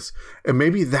worthy of this? And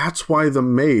maybe that's why the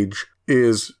mage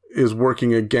is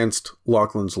working against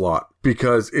Lachlan's Lot,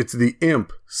 because it's the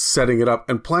imp setting it up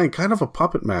and playing kind of a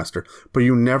puppet master, but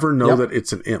you never know that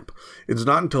it's an imp. It's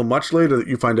not until much later that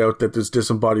you find out that this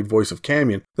disembodied voice of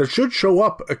Camion, that should show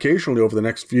up occasionally over the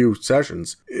next few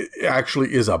sessions,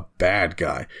 actually is a bad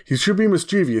guy. He should be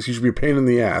mischievous. He should be a pain in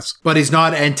the ass. But he's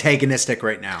not antagonistic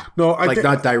right now. No,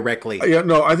 not directly.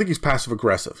 I think he's passive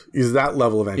aggressive. He's that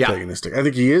level of antagonistic. I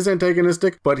think he is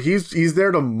antagonistic, but he's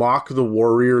there to mock the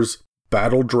warrior's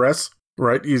battle dress,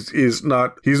 right? He's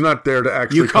not there to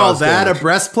actually. You call that damage. A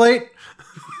breastplate?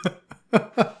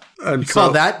 And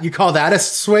you call that a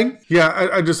swing? Yeah,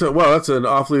 I just said, well, that's an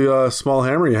awfully small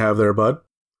hammer you have there, bud.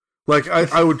 Like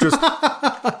I would just,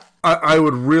 I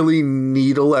would really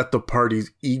needle at the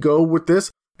party's ego with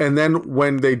this, and then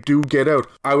when they do get out,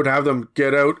 I would have them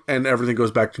get out, and everything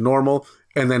goes back to normal,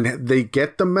 and then they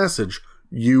get the message: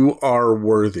 you are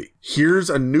worthy. Here's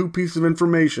a new piece of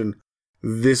information.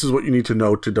 This is what you need to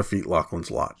know to defeat Lachlan's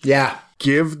Lot. Yeah.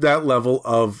 Give that level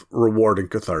of reward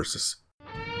and catharsis.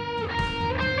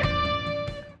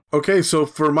 Okay, so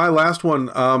for my last one,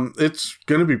 it's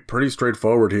going to be pretty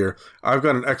straightforward here. I've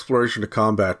got an exploration to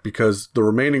combat because the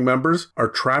remaining members are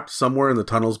trapped somewhere in the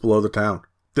tunnels below the town.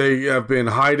 They have been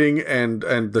hiding, and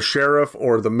the sheriff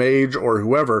or the mage or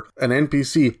whoever, an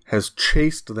NPC, has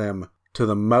chased them to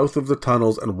the mouth of the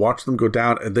tunnels and watch them go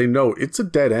down, and they know it's a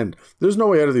dead end. There's no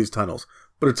way out of these tunnels,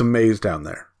 but it's a maze down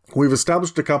there. We've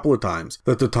established a couple of times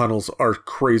that the tunnels are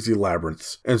crazy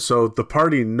labyrinths, and so the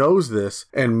party knows this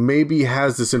and maybe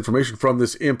has this information from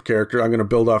this imp character. I'm going to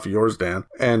build off of yours, Dan.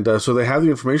 And so they have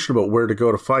the information about where to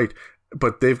go to fight,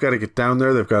 but they've got to get down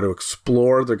there. They've got to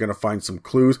explore. They're going to find some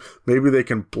clues. Maybe they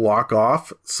can block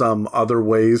off some other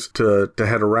ways to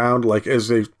head around. Like as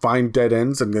they find dead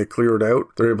ends and they clear it out,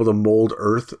 they're able to mold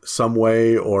earth some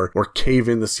way or cave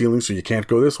in the ceiling so you can't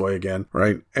go this way again,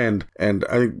 right? And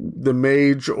I think the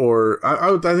mage, or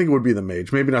I think it would be the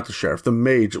mage, maybe not the sheriff. The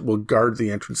mage will guard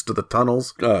the entrance to the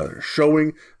tunnels,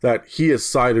 showing that he has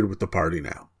sided with the party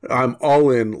now. I'm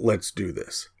all in, let's do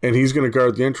this. And he's going to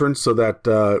guard the entrance so that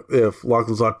if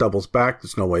Lachlan's Lot doubles back,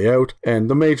 there's no way out.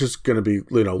 And the mage is going to be,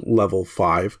 level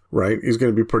 5, right? He's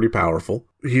going to be pretty powerful.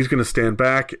 He's going to stand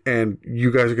back, and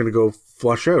you guys are going to go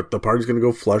flush out. The party's going to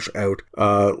go flush out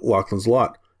Lachlan's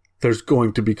Lot. There's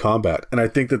going to be combat. And I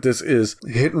think that this is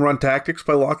hit and run tactics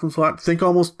by Lachlan's Lot. Think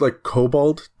almost like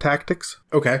Kobold tactics.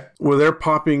 Okay. Where they're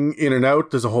popping in and out.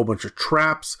 There's a whole bunch of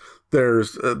traps.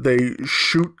 They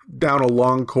shoot down a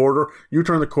long corridor. You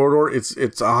turn the corridor, it's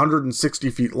 160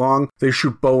 feet long. They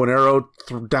shoot bow and arrow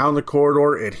down the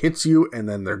corridor. It hits you, and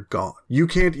then they're gone. You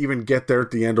can't even get there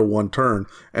at the end of one turn.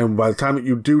 And by the time that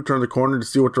you do turn the corner to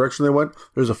see what direction they went,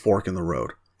 there's a fork in the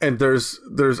road. And there's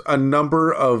a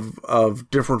number of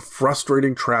different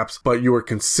frustrating traps, but you are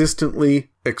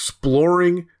consistently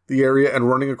exploring the area and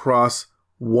running across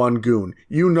one goon.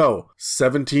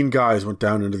 17 guys went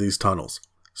down into these tunnels.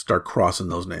 Start crossing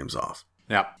those names off.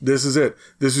 Yeah. This is it.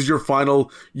 This is your final.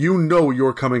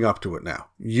 You're coming up to it now.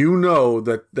 You know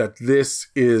that this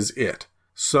is it.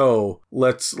 So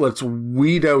let's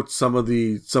weed out some of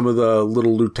the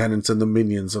little lieutenants and the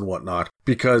minions and whatnot,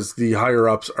 because the higher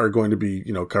ups are going to be,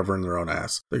 covering their own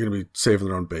ass. They're going to be saving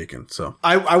their own bacon. So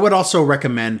I would also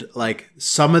recommend, like,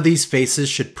 some of these faces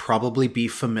should probably be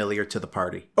familiar to the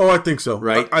party. Oh, I think so.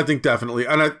 Right? I think definitely.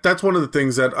 And that's one of the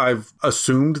things that I've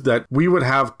assumed, that we would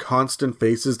have constant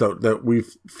faces that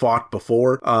we've fought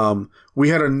before. We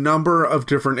had a number of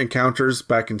different encounters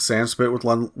back in Sandspit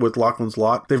with Lachlan's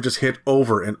Lot. They've just hit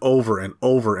over and over and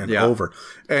over and over.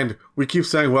 And we keep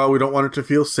saying, well, we don't want it to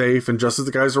feel safe. And just as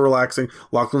the guys are relaxing,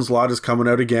 Lachlan's Lot is coming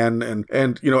out again.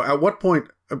 And at what point,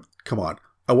 come on,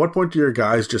 at what point do your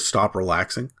guys just stop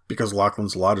relaxing? Because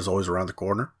Lachlan's Lot is always around the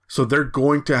corner. So they're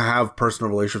going to have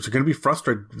personal relationships. They're going to be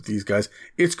frustrated with these guys.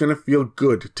 It's going to feel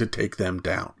good to take them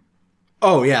down.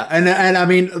 Oh yeah, and I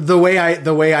mean, the way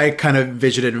I kind of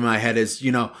envisioned it in my head is,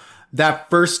 that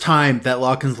first time that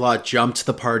Lachlan's Lot jumped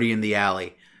the party in the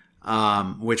alley,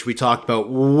 which we talked about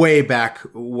way back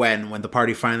when the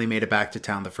party finally made it back to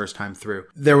town the first time through.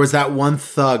 There was that one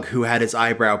thug who had his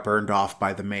eyebrow burned off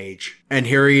by the mage, and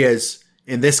here he is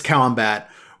in this combat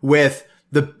with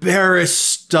the barest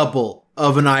stubble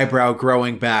of an eyebrow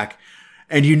growing back.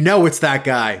 And it's that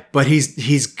guy, but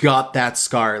he's got that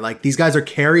scar. Like, these guys are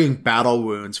carrying battle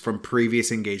wounds from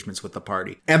previous engagements with the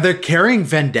party. And they're carrying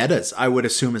vendettas, I would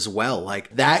assume, as well.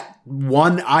 Like, that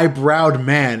one eyebrowed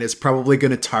man is probably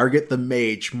going to target the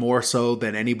mage more so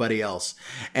than anybody else.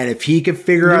 And if he can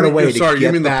figure out a way to get back... Sorry,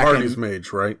 you mean the party's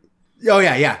mage, right? Oh,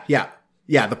 yeah.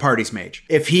 Yeah, the party's mage.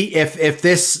 If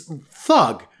this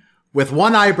thug with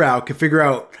one eyebrow can figure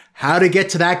out how to get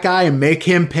to that guy and make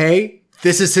him pay...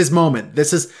 This is his moment.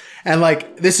 This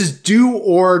is do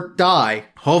or die.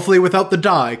 Hopefully without the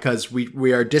die, because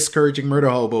we are discouraging murder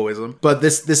hoboism. But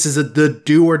this is the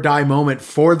do or die moment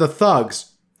for the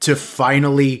thugs to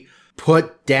finally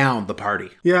put down the party.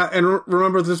 Yeah, and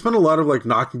remember, there's been a lot of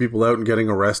knocking people out and getting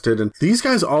arrested, and these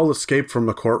guys all escaped from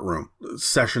the courtroom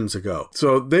sessions ago.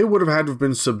 So they would have had to have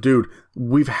been subdued.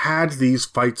 We've had these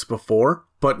fights before,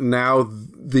 but now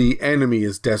the enemy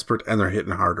is desperate and they're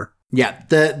hitting harder. Yeah,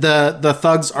 the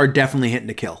thugs are definitely hitting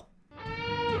to kill.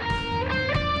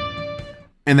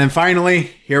 And then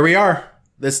finally, here we are.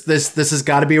 This has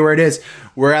got to be where it is.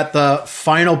 We're at the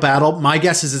final battle. My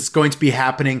guess is it's going to be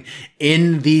happening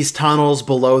in these tunnels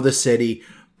below the city,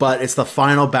 but it's the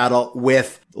final battle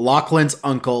with Lachlan's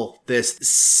uncle, this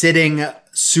sitting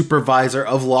supervisor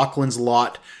of Lachlan's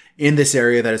Lot in this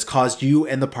area that has caused you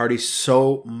and the party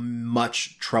so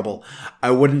much trouble. I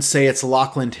wouldn't say it's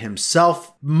Lachlan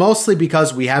himself, mostly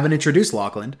because we haven't introduced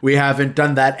Lachlan. We haven't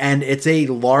done that, and it's a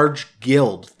large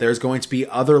guild. There's going to be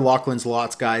other Lachlan's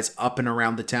Lots guys up and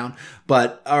around the town,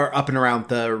 or up and around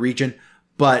the region.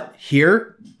 But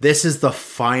here, this is the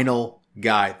final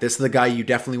guy. This is the guy you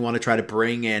definitely want to try to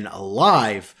bring in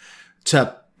alive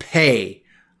to pay.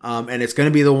 And it's going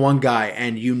to be the one guy,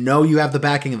 and you have the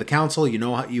backing of the council.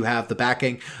 You have the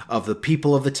backing of the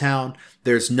people of the town.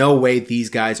 There's no way these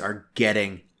guys are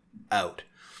getting out.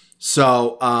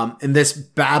 So, in this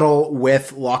battle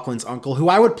with Lachlan's uncle, who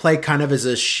I would play kind of as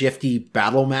a shifty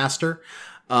battle master,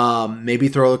 maybe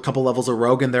throw a couple levels of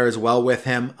rogue in there as well with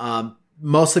him,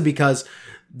 mostly because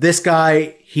this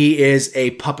guy, he is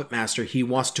a puppet master. He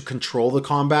wants to control the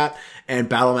combat, and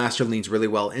Battle Master leans really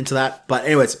well into that. But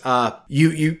anyways,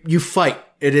 you fight.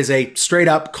 It is a straight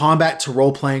up combat to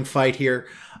role playing fight here.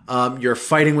 You're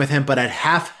fighting with him, but at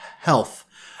half health,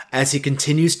 as he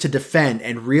continues to defend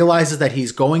and realizes that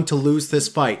he's going to lose this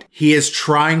fight. He is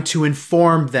trying to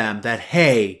inform them that,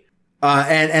 hey,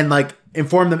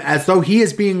 inform them as though he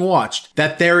is being watched,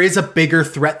 that there is a bigger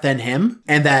threat than him,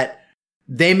 and that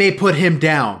they may put him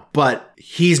down, but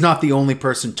he's not the only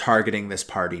person targeting this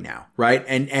party now, right?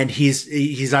 And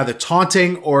he's either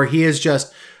taunting, or he has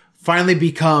just finally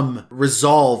become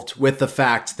resolved with the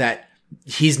fact that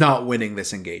he's not winning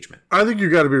this engagement. I think you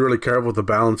got to be really careful with the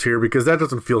balance here, because that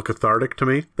doesn't feel cathartic to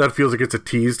me. That feels like it's a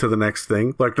tease to the next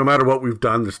thing. Like, no matter what we've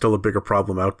done, there's still a bigger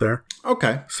problem out there.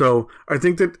 Okay. So I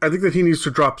think that he needs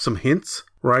to drop some hints,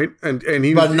 right? And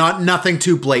he, but nothing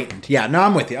too blatant. Yeah. No,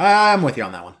 I'm with you. I'm with you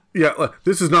on that one. Yeah,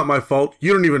 this is not my fault.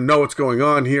 You don't even know what's going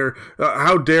on here.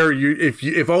 How dare you?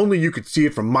 If only you could see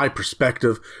it from my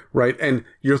perspective, right? And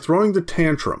you're throwing the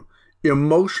tantrum.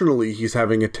 Emotionally, he's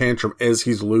having a tantrum as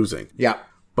he's losing. Yeah.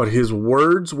 But his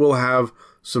words will have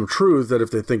some truth that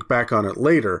if they think back on it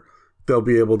later, they'll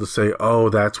be able to say, oh,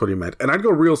 that's what he meant. And I'd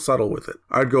go real subtle with it.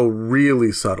 I'd go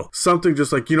really subtle. Something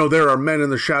just like, there are men in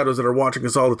the shadows that are watching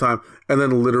us all the time. And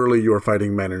then literally you're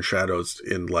fighting men in shadows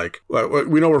in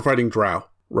we know we're fighting drow.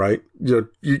 right?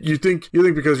 You think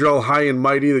because you're all high and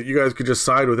mighty that you guys could just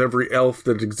side with every elf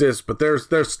that exists, but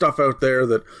there's stuff out there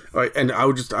that, and I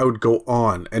would go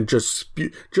on and just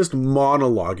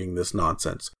monologuing this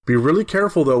nonsense. Be really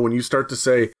careful though when you start to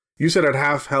say, you said at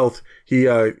half health he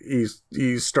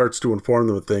starts to inform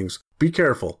them of things. Be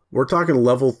careful. We're talking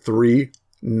level 3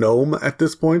 gnome at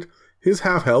this point. His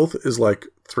half health is like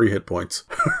 3 hit points.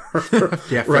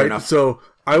 Yeah, fair right? enough. So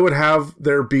I would have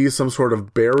there be some sort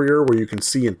of barrier where you can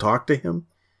see and talk to him.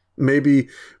 Maybe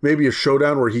a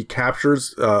showdown where he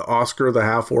captures Oscar, the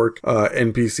half-orc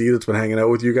NPC that's been hanging out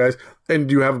with you guys, and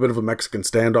you have a bit of a Mexican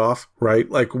standoff, right?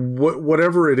 Like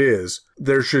whatever it is,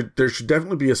 there should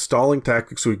definitely be a stalling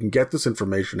tactic so he can get this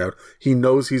information out. He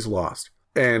knows he's lost.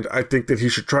 And I think that he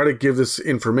should try to give this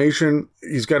information.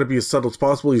 He's got to be as subtle as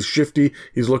possible. He's shifty.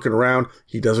 He's looking around.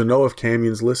 He doesn't know if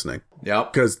Camion's listening.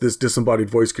 Yep. Because this disembodied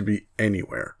voice could be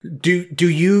anywhere. Do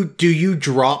you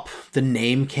drop the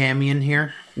name Camion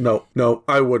here? No,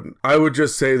 I wouldn't. I would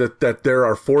just say that there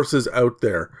are forces out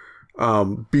there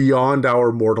beyond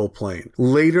our mortal plane.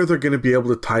 Later, they're going to be able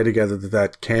to tie together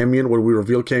that Camion, when we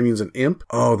reveal Camion's an imp,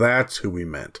 oh, that's who we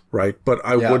meant, right? But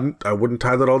I wouldn't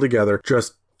tie that all together.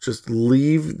 Just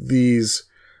leave these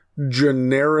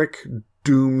generic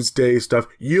doomsday stuff.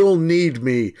 You'll need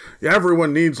me.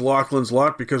 Everyone needs Lachlan's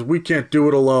lot because we can't do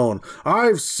it alone.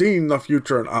 I've seen the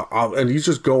future, and he's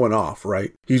just going off,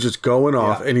 right? He's just going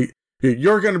off, and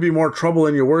you're going to be more trouble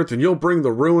than you're worth, and you'll bring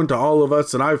the ruin to all of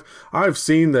us. And I've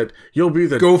seen that you'll be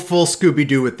the go full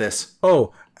Scooby-Doo with this.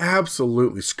 Oh,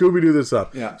 absolutely. Scooby-Doo this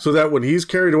up. Yeah. So that when he's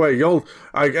carried away,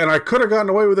 I could have gotten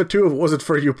away with it too if it wasn't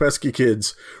for you pesky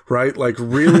kids, right? Like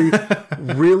really,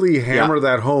 really hammer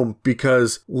that home,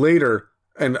 because later,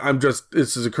 and this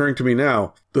is occurring to me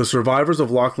now, the survivors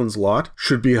of Lachlan's Lot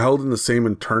should be held in the same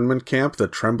internment camp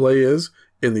that Tremblay is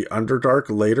in the Underdark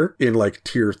later, in like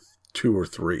tier 2 or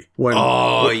 3.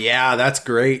 Yeah, that's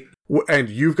great. And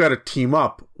you've got to team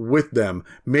up with them,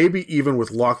 maybe even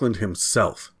with Lachlan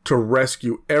himself, to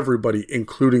rescue everybody,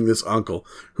 including this uncle,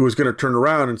 who is going to turn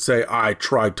around and say, I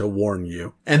tried to warn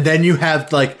you. And then you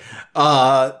have, like,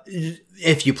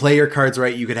 if you play your cards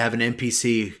right, you could have an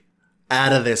NPC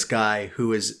out of this guy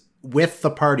who is with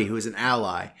the party, who is an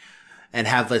ally, and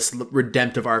have this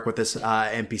redemptive arc with this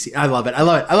NPC. I love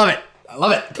it.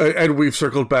 And we've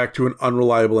circled back to an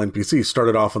unreliable NPC.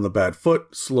 Started off on the bad foot,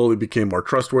 slowly became more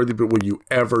trustworthy, but will you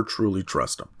ever truly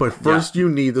trust him? But first you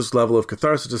need this level of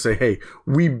catharsis to say, hey,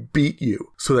 we beat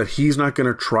you, so that he's not going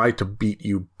to try to beat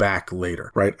you back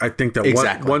later, right? I think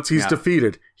that once he's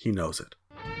defeated, he knows it.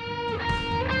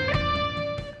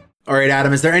 All right,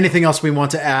 Adam, is there anything else we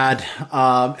want to add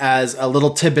as a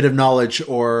little tidbit of knowledge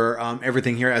or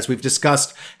everything here? As we've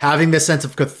discussed, having this sense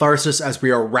of catharsis as we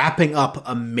are wrapping up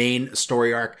a main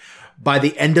story arc. By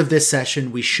the end of this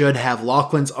session, we should have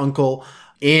Lachlan's uncle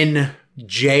in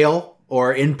jail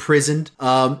or imprisoned.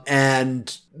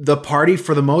 And the party,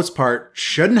 for the most part,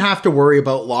 shouldn't have to worry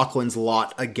about Lachlan's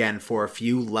Lot again for a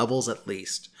few levels at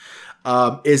least.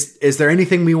 Is there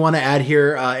anything we want to add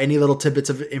here? Any little tidbits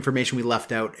of information we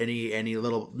left out? Any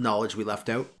little knowledge we left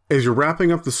out? As you're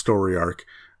wrapping up the story arc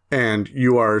and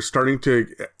you are starting to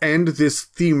end this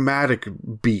thematic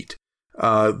beat,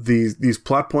 these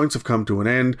plot points have come to an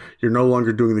end. You're no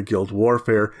longer doing the guild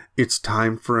warfare. It's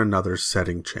time for another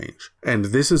setting change. And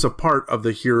this is a part of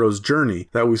the hero's journey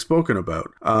that we've spoken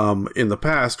about in the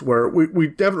past, where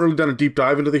we haven't really done a deep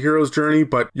dive into the hero's journey,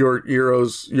 but your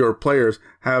heroes, your players,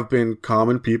 have been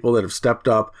common people that have stepped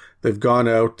up. They've gone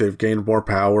out, they've gained more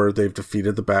power, they've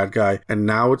defeated the bad guy, and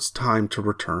now it's time to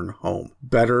return home.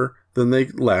 Better than they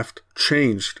left,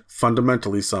 changed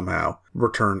fundamentally somehow,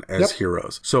 return as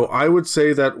heroes. So I would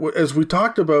say that, as we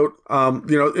talked about,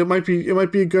 it might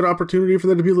be a good opportunity for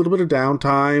there to be a little bit of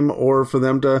downtime, or for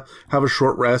them to have a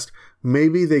short rest.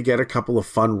 Maybe they get a couple of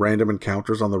fun random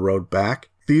encounters on the road back.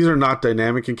 These are not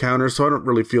dynamic encounters, so I don't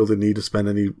really feel the need to spend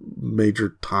any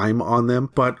major time on them.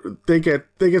 But they get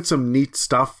some neat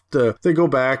stuff. They go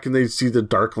back and they see the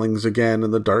Darklings again,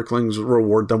 and the Darklings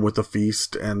reward them with a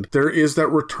feast. And there is that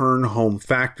return home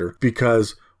factor,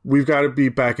 because we've got to be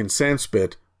back in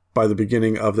Sandspit by the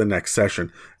beginning of the next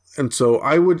session. And so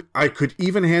I could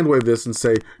even handwave this and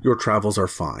say, your travels are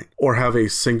fine, or have a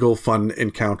single fun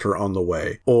encounter on the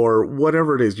way, or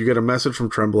whatever it is. You get a message from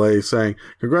Tremblay saying,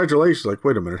 congratulations. Like,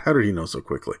 wait a minute, how did he know so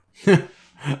quickly?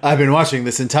 I've been watching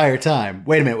this entire time.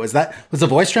 Wait a minute, was the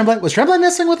voice Tremblay? Was Tremblay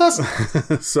messing with us?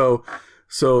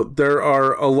 So there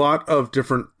are a lot of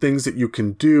different things that you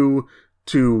can do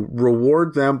to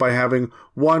reward them by having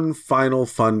one final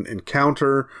fun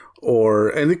encounter,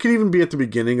 and it could even be at the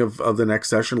beginning of the next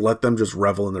session. Let them just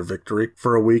revel in their victory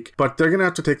for a week. But they're going to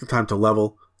have to take the time to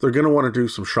level. They're going to want to do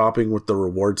some shopping with the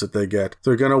rewards that they get.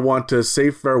 They're going to want to say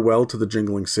farewell to the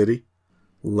Jingling City.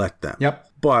 Let them.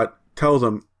 Yep. But tell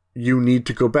them, you need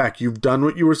to go back. You've done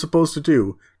what you were supposed to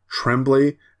do.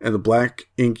 Tremblay and the Black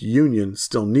Ink Union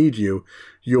still need you.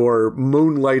 Your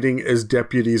moonlighting as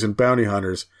deputies and bounty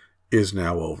hunters is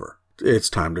now over. It's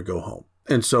time to go home.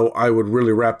 And so I would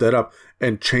really wrap that up.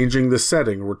 And changing the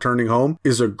setting, returning home,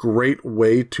 is a great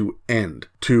way to end,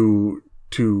 to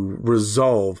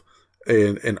resolve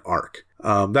an arc.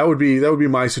 That would be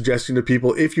my suggestion to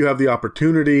people. If you have the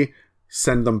opportunity,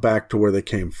 send them back to where they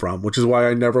came from, which is why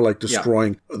I never like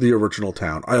destroying the original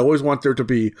town. I always want there to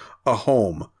be a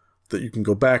home that you can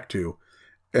go back to.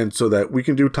 And so that we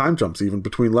can do time jumps even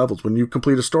between levels. When you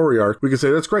complete a story arc, we can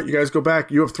say, that's great. You guys go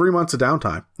back. You have 3 months of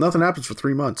downtime. Nothing happens for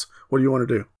 3 months. What do you want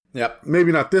to do? Yep.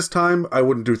 Maybe not this time. I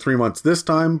wouldn't do 3 months this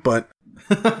time, but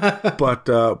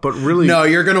really. No,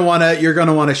 you're going to want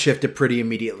to shift it pretty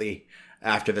immediately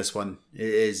after this one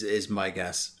is my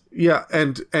guess. Yeah.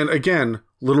 And again,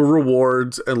 little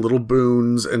rewards and little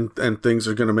boons and things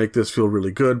are going to make this feel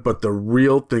really good. But the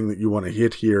real thing that you want to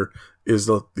hit here is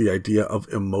the idea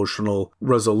of emotional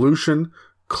resolution,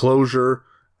 closure,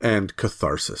 and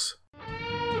catharsis.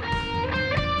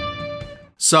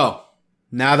 So,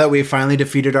 now that we've finally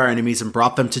defeated our enemies and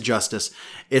brought them to justice,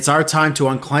 it's our time to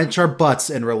unclench our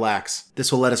butts and relax.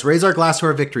 This will let us raise our glass to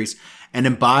our victories and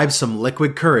imbibe some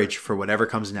liquid courage for whatever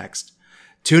comes next.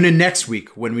 Tune in next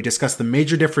week when we discuss the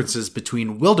major differences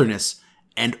between wilderness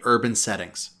and urban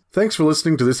settings. Thanks for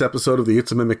listening to this episode of the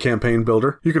It's a Mimic Campaign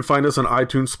Builder. You can find us on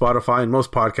iTunes, Spotify, and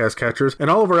most podcast catchers, and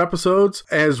all of our episodes,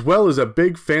 as well as a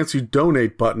big fancy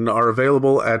donate button, are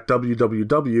available at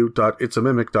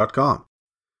www.itsamimic.com.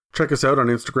 Check us out on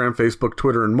Instagram, Facebook,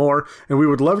 Twitter, and more, and we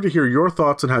would love to hear your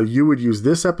thoughts on how you would use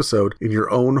this episode in your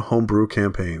own homebrew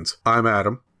campaigns. I'm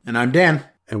Adam. And I'm Dan.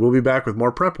 And we'll be back with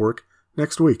more prep work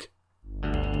next week.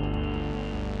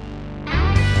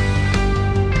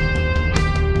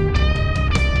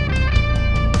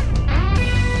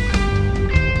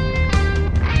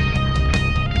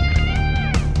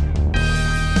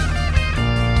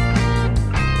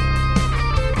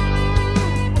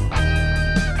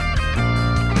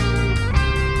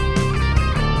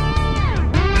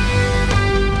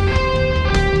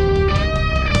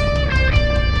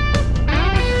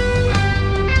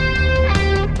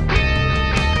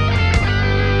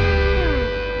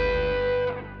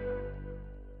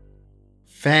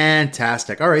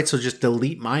 Fantastic. All right, so just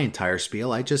delete my entire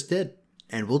spiel I just did,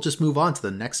 and we'll just move on to the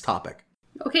next topic.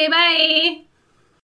 Okay, bye.